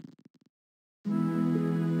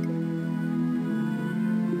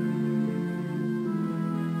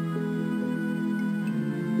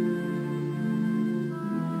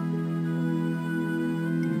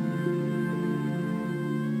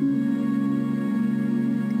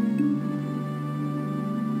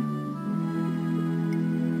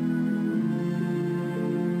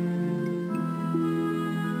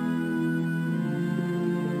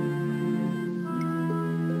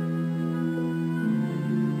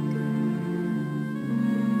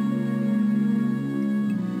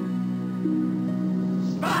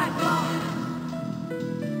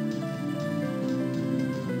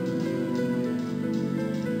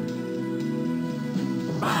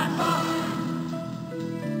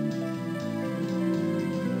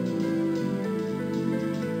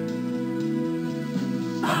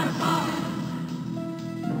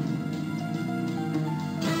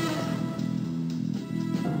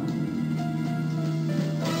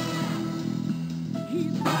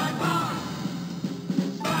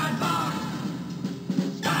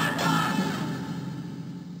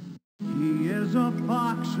 He is a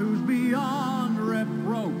fox who's beyond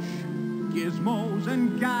reproach. Gizmos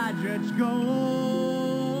and gadgets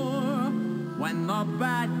galore. When the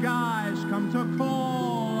bad guys come to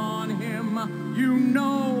call on him, you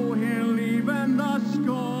know he'll even the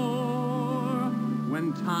score.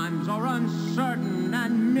 When times are uncertain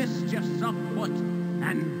and mischief's afoot,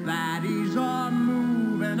 and baddies are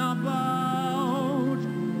moving about,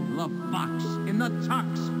 the fox in the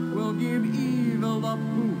tux will give evil the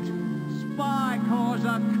boot. Spy cars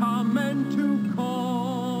are coming to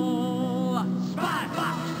call. Spy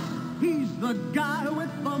Fox! He's the guy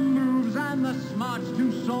with the moves and the smarts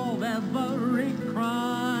to solve every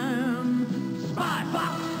crime. Spy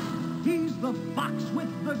Fox! He's the fox with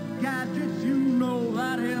the gadgets, you know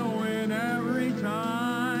that he'll win every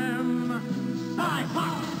time. Spy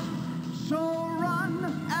Fox! So run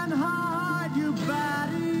and hide, you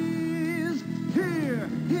baddies. Here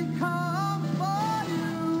he comes for you.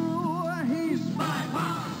 He's Spy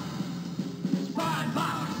Fox! Spy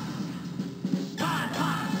Fox! Spy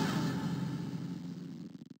Fox!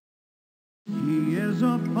 He is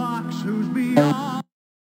a fox who's beyond